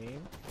Enjoy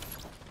team.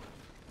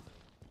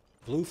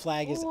 Blue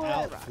flag is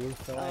out. Blue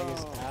flag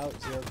is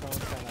out. Zero Chrome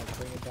trying to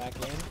bring it back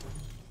in,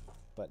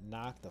 but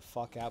knocked the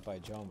fuck out by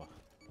Joma.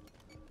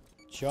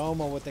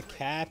 Joma with the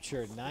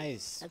capture.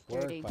 Nice That's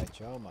work dirty. by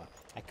Joma.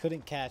 I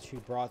couldn't catch who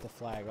brought the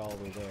flag all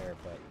the way there,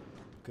 but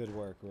good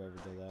work whoever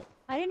did that.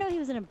 I didn't know he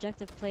was an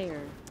objective player.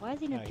 Why is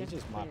he an No, he objective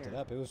just player? mopped it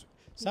up. It was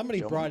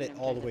somebody Joma brought was it an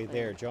all the way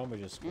objective there. Joma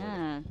just scored.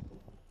 Yeah.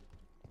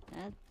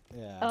 That-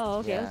 Yeah. Oh,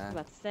 okay. I was Yeah.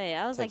 about to say.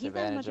 I was like, Takes he's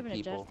not much advantage of of an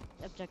people.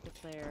 objective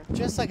player.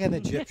 Just like an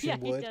Egyptian Yeah,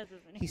 he would. does,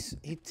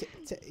 doesn't he?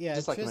 Yeah,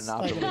 Just like an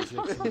Monopoly.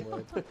 Egyptian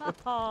would.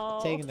 Oh.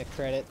 Taking the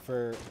credit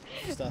for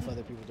stuff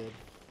other people did.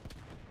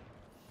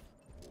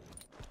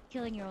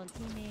 Killing your own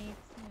teammates,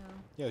 you know.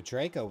 Yo,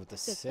 Draco with the Good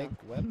sick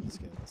stuff. weapon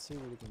skin. Let's see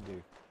what he can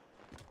do.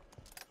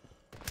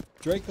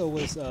 Draco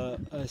was a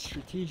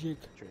strategic.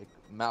 Drake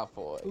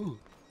Malfoy. Ooh,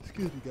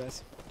 excuse me,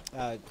 guys.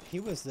 He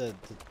was the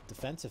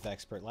defensive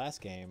expert last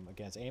game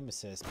against aim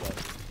assist, but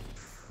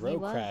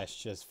Rogue was. Crash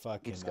just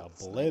fucking He's got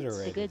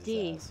obliterated good his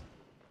D. ass.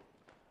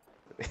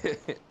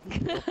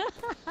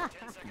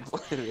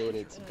 Literally,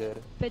 it's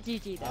good. But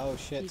GG though. Oh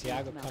shit, GG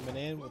Tiago Mel. coming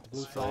in with the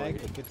blue flag,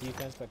 but good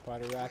defense by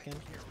Party Rockin'.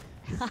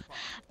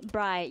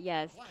 Bright,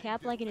 yes.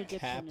 Cap like an Egyptian.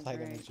 Cap is like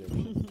an right.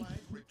 Egyptian. Flag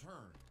returned.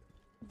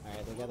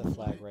 Alright, they got the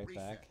flag right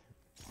back.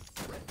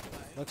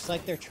 Looks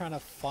like they're trying to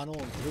funnel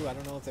him through. I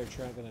don't know if they're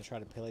going to try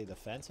to play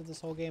defensive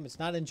this whole game. It's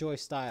not Enjoy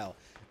style.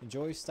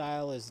 Enjoy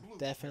style is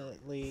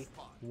definitely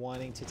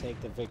wanting to take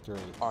the victory.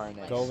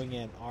 RNS. Going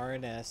in,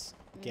 RNS,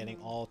 getting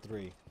all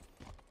three.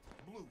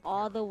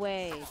 All the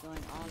way. Going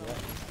all the Yep.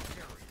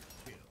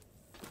 way.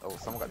 Oh,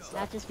 someone got stuck.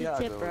 Not just the Tiago.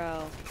 tip,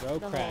 bro. Rogue The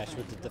whole Crash thing,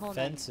 with the the whole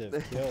night.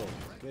 defensive kill.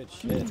 Good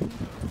shit.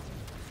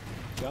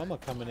 Joma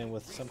coming in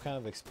with some kind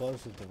of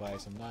explosive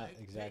device. I'm not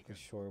exactly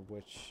sure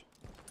which.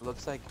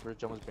 Looks like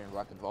Joma's been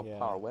rocking all Yeah,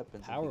 power weapons.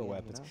 in the Power game,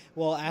 weapons. You know?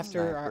 Well,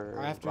 after Sniper,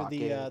 after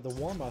the rockets.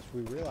 warm-ups,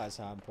 we realized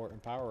how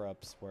important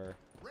power-ups were.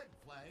 Red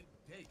flag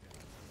taken.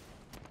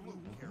 Blue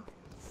carrier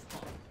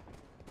spotted.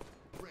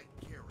 Red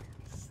carrier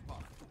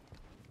spotted.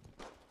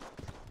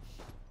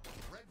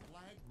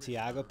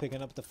 Tiago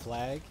picking up the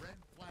flag. Red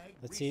flag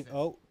Let's see if, reset.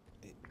 oh,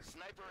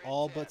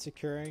 all but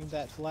securing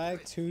that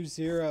flag.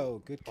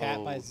 2-0. Good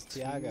cap by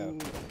Tiago.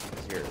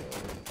 0.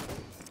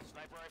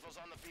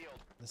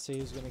 Let's see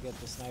who's gonna get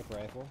the sniper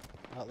rifle.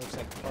 Oh, it looks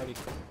like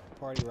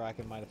Party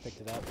Rocket might have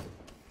picked it up.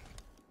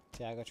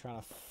 Tiago trying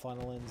to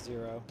funnel in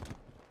 0.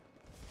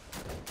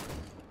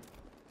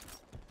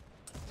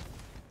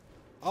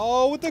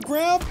 Oh, with the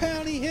ground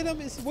pound, he hit him.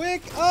 His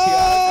wick.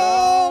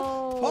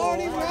 Oh,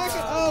 Party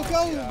Rocket. Oh,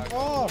 go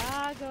off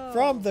Tiago.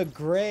 from the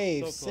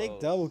grave. So Sick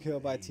close. double kill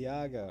by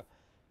Tiago.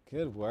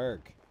 Good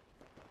work.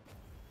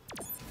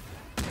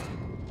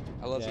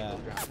 I love seeing Yeah.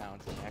 those ground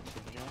pounds in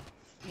action, you know?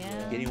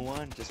 Yeah. Getting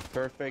one, just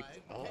perfect.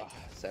 Oh,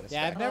 satisfying.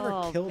 Yeah, I've never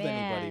Oh, killed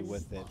anybody man.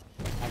 with it.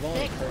 I've only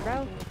Sick, hurt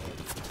bro. people.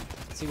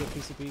 Let's see what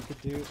PCB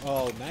could do.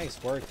 Oh,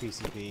 nice work,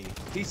 PCB,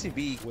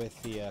 PCB.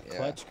 with the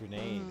clutch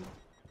grenade.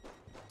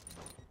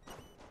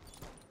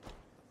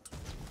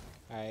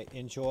 All right,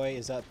 Enjoy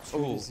is up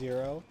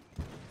 2-0.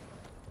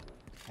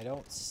 I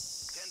don't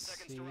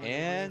see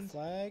And- the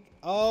flag.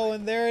 Oh,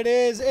 and there it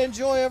is.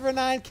 Enjoy over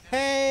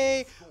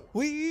 9K.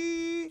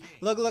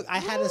 Look. I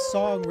had a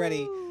song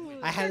ready.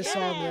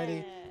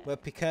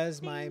 But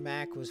because my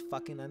Mac was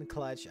fucking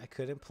unclutched, I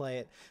couldn't play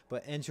it.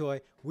 But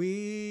Enjoy.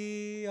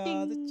 We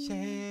are the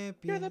champions.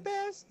 You're the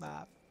best.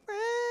 My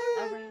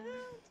friend.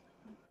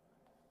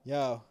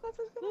 Yo.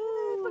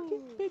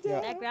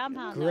 That ground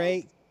pound. though.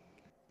 Great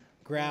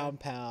ground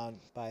pound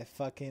by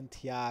fucking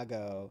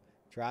Tiago.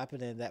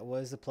 Dropping in. That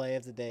was the play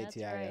of the day, That's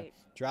Tiago. right.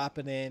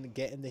 Dropping in,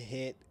 getting the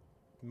hit,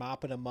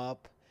 mopping him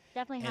up,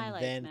 Definitely and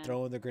highlights, then man.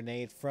 throwing the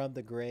grenade from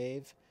the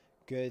grave.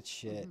 Good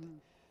shit. Mhm.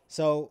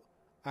 So,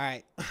 all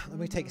right, let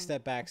me take a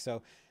step back.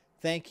 So,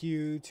 thank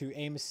you to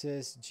Aim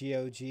Assist,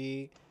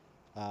 GOG,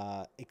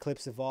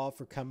 Eclipse Evolve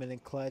for coming in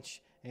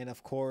clutch. And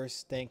of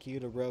course, thank you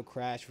to Road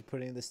Crash for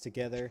putting this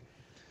together.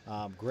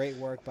 Great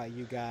work by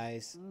you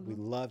guys. We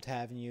loved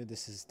having you.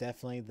 This is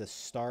definitely the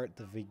start,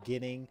 the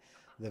beginning,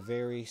 the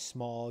very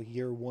small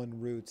year one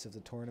roots of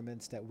the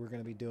tournaments that we're going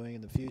to be doing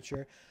in the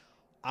future.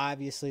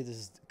 Obviously, this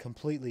is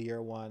completely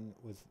year one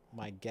with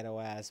my ghetto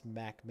ass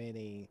Mac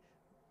Mini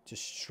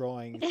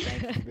destroying.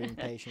 Thank you for being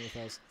patient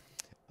with us.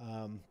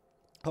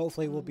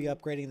 Hopefully, we'll be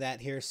upgrading that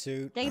here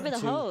soon. Thank you for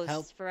the to host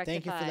help. for Rectify.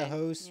 Thank you for the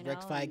host, you know,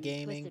 Rectify and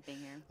Gaming, Twisted being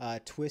here.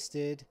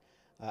 Twisted,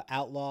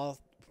 Outlaw.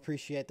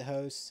 Appreciate the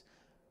hosts.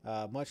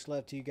 Much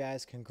love to you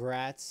guys.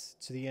 Congrats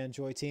to the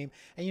Enjoy team.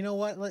 And you know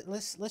what?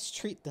 Let's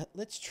treat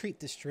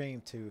the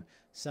stream to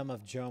some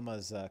of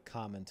Joma's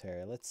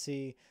commentary. Let's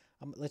see.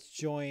 Let's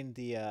join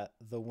the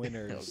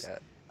winners God.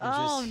 and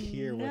Oh, just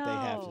hear what they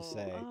have to no.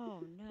 say.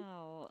 Oh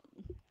no.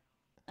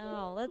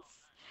 Oh, let's.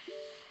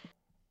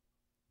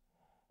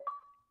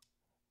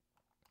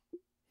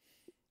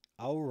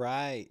 All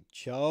right,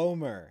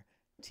 Jomer,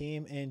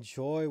 Team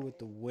Enjoy with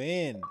the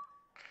win,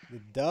 the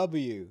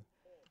W.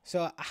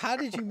 So how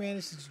did you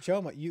manage to,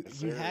 Joma?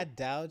 You had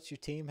doubts. Your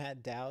team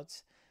had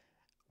doubts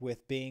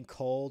with being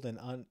cold and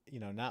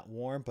not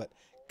warm, but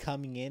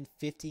coming in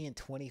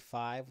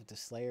 50-25 with the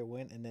Slayer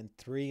win, and then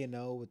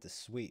 3-0 with the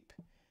sweep.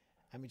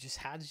 I mean, just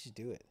how did you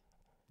do it?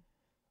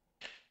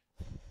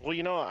 Well,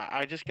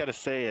 I just got to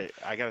say,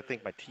 I got to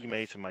thank my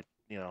teammates and my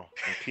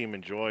Team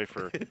Enjoy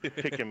for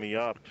picking me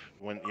up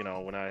when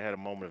I had a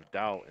moment of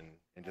doubt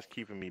and just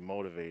keeping me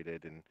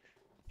motivated and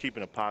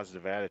keeping a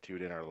positive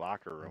attitude in our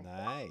locker room.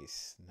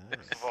 Nice.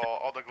 First of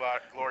all the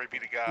glory be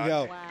to God.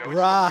 Yo, we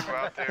Ra, just wanna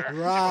go out there.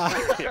 Ra.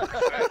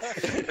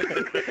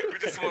 We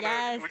just wanna,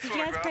 Yes, we did just you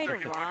wanna guys go out pray there,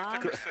 to give Ra?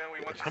 110%.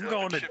 We want you I'm to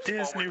going the to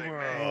chips fall where Disney they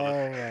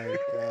World. may.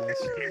 Oh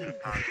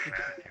my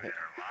gosh.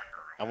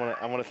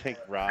 I want to thank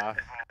Ra,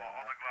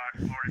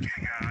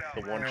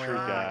 the one true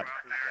God.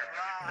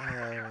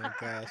 Oh my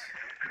gosh.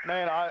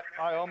 Man,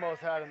 I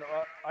almost had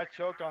I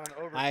choked on an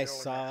overkill. I in that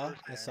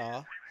first game.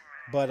 saw.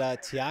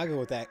 But Tiago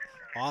with that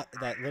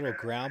little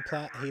ground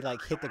pound, he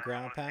like hit the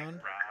ground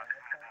pound.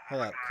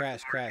 Hold up,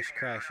 crash. Your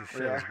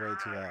shit is way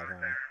too loud,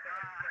 homie.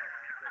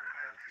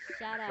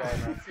 Shout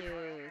out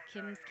to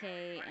Kim's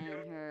K and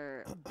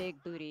her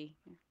big booty.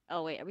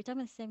 Oh wait, are we talking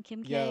about the same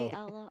Kim Yo. K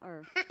Outlaw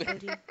or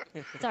OG?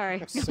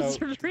 Sorry. So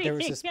there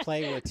was this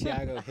play where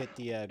Tiago hit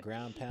the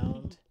ground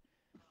pound.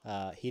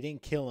 He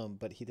didn't kill him,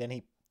 but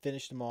he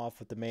finished him off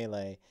with the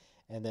melee,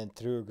 and then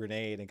threw a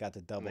grenade and got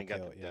the double And then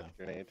kill. got the death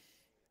grenade.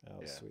 That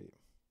was Yeah. sweet.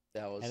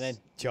 That was And then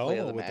play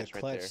of Joma the with the match right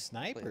clutch there.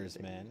 snipers, Play of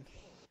the man.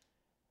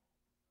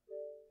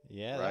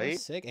 Yeah, that Right?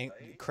 was sick. And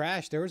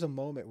Crash, there was a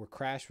moment where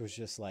Crash was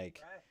just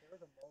like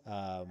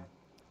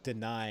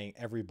denying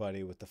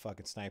everybody with the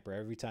fucking sniper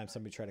every time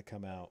somebody tried to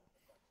come out.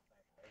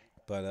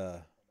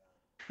 But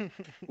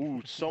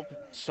Ooh,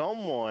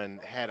 someone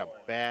had a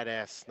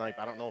badass snipe.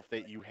 I don't know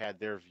if you had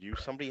their view.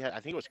 Somebody had. I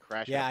think it was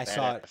Crash. Yeah, had a I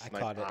saw it. badass I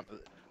snipe caught it. on-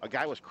 A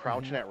guy was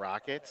crouching at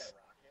rockets.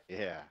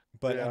 Yeah.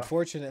 but Yeah.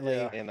 unfortunately,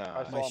 Yeah. And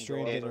I saw my him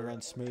stream go didn't over.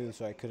 run smooth,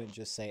 so I couldn't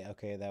just say,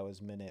 okay, that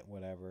was minute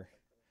whatever.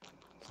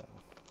 So,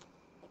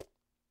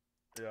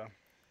 Yeah.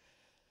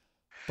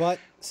 but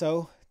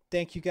so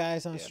thank you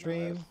guys on Yeah, no,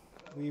 stream.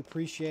 We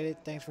appreciate it.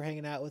 Thanks for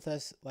hanging out with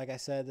us. Like I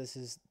said, this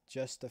is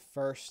just the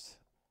first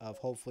of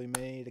hopefully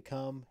many to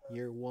come.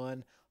 Year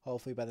 1.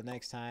 Hopefully by the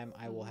next time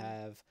I will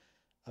have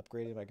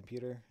upgraded my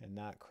computer and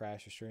not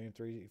crash the stream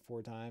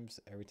 3-4 times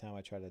every time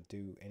I try to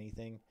do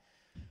anything.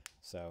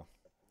 So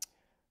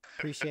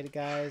appreciate it,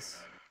 guys.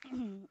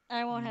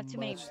 I won't have too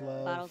many Much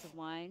love. bottles of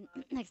wine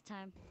next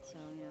time. So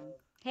you know.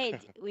 Hey,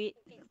 we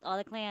all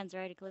the clans,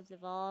 right? Eclipse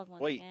Evolve.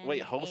 Once Wait, again,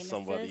 wait, host Aim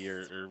somebody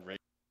Assist. or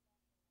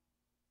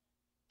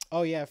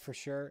Oh yeah, for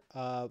sure.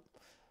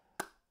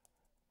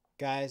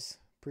 Guys,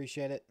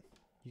 appreciate it.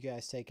 You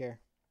guys take care.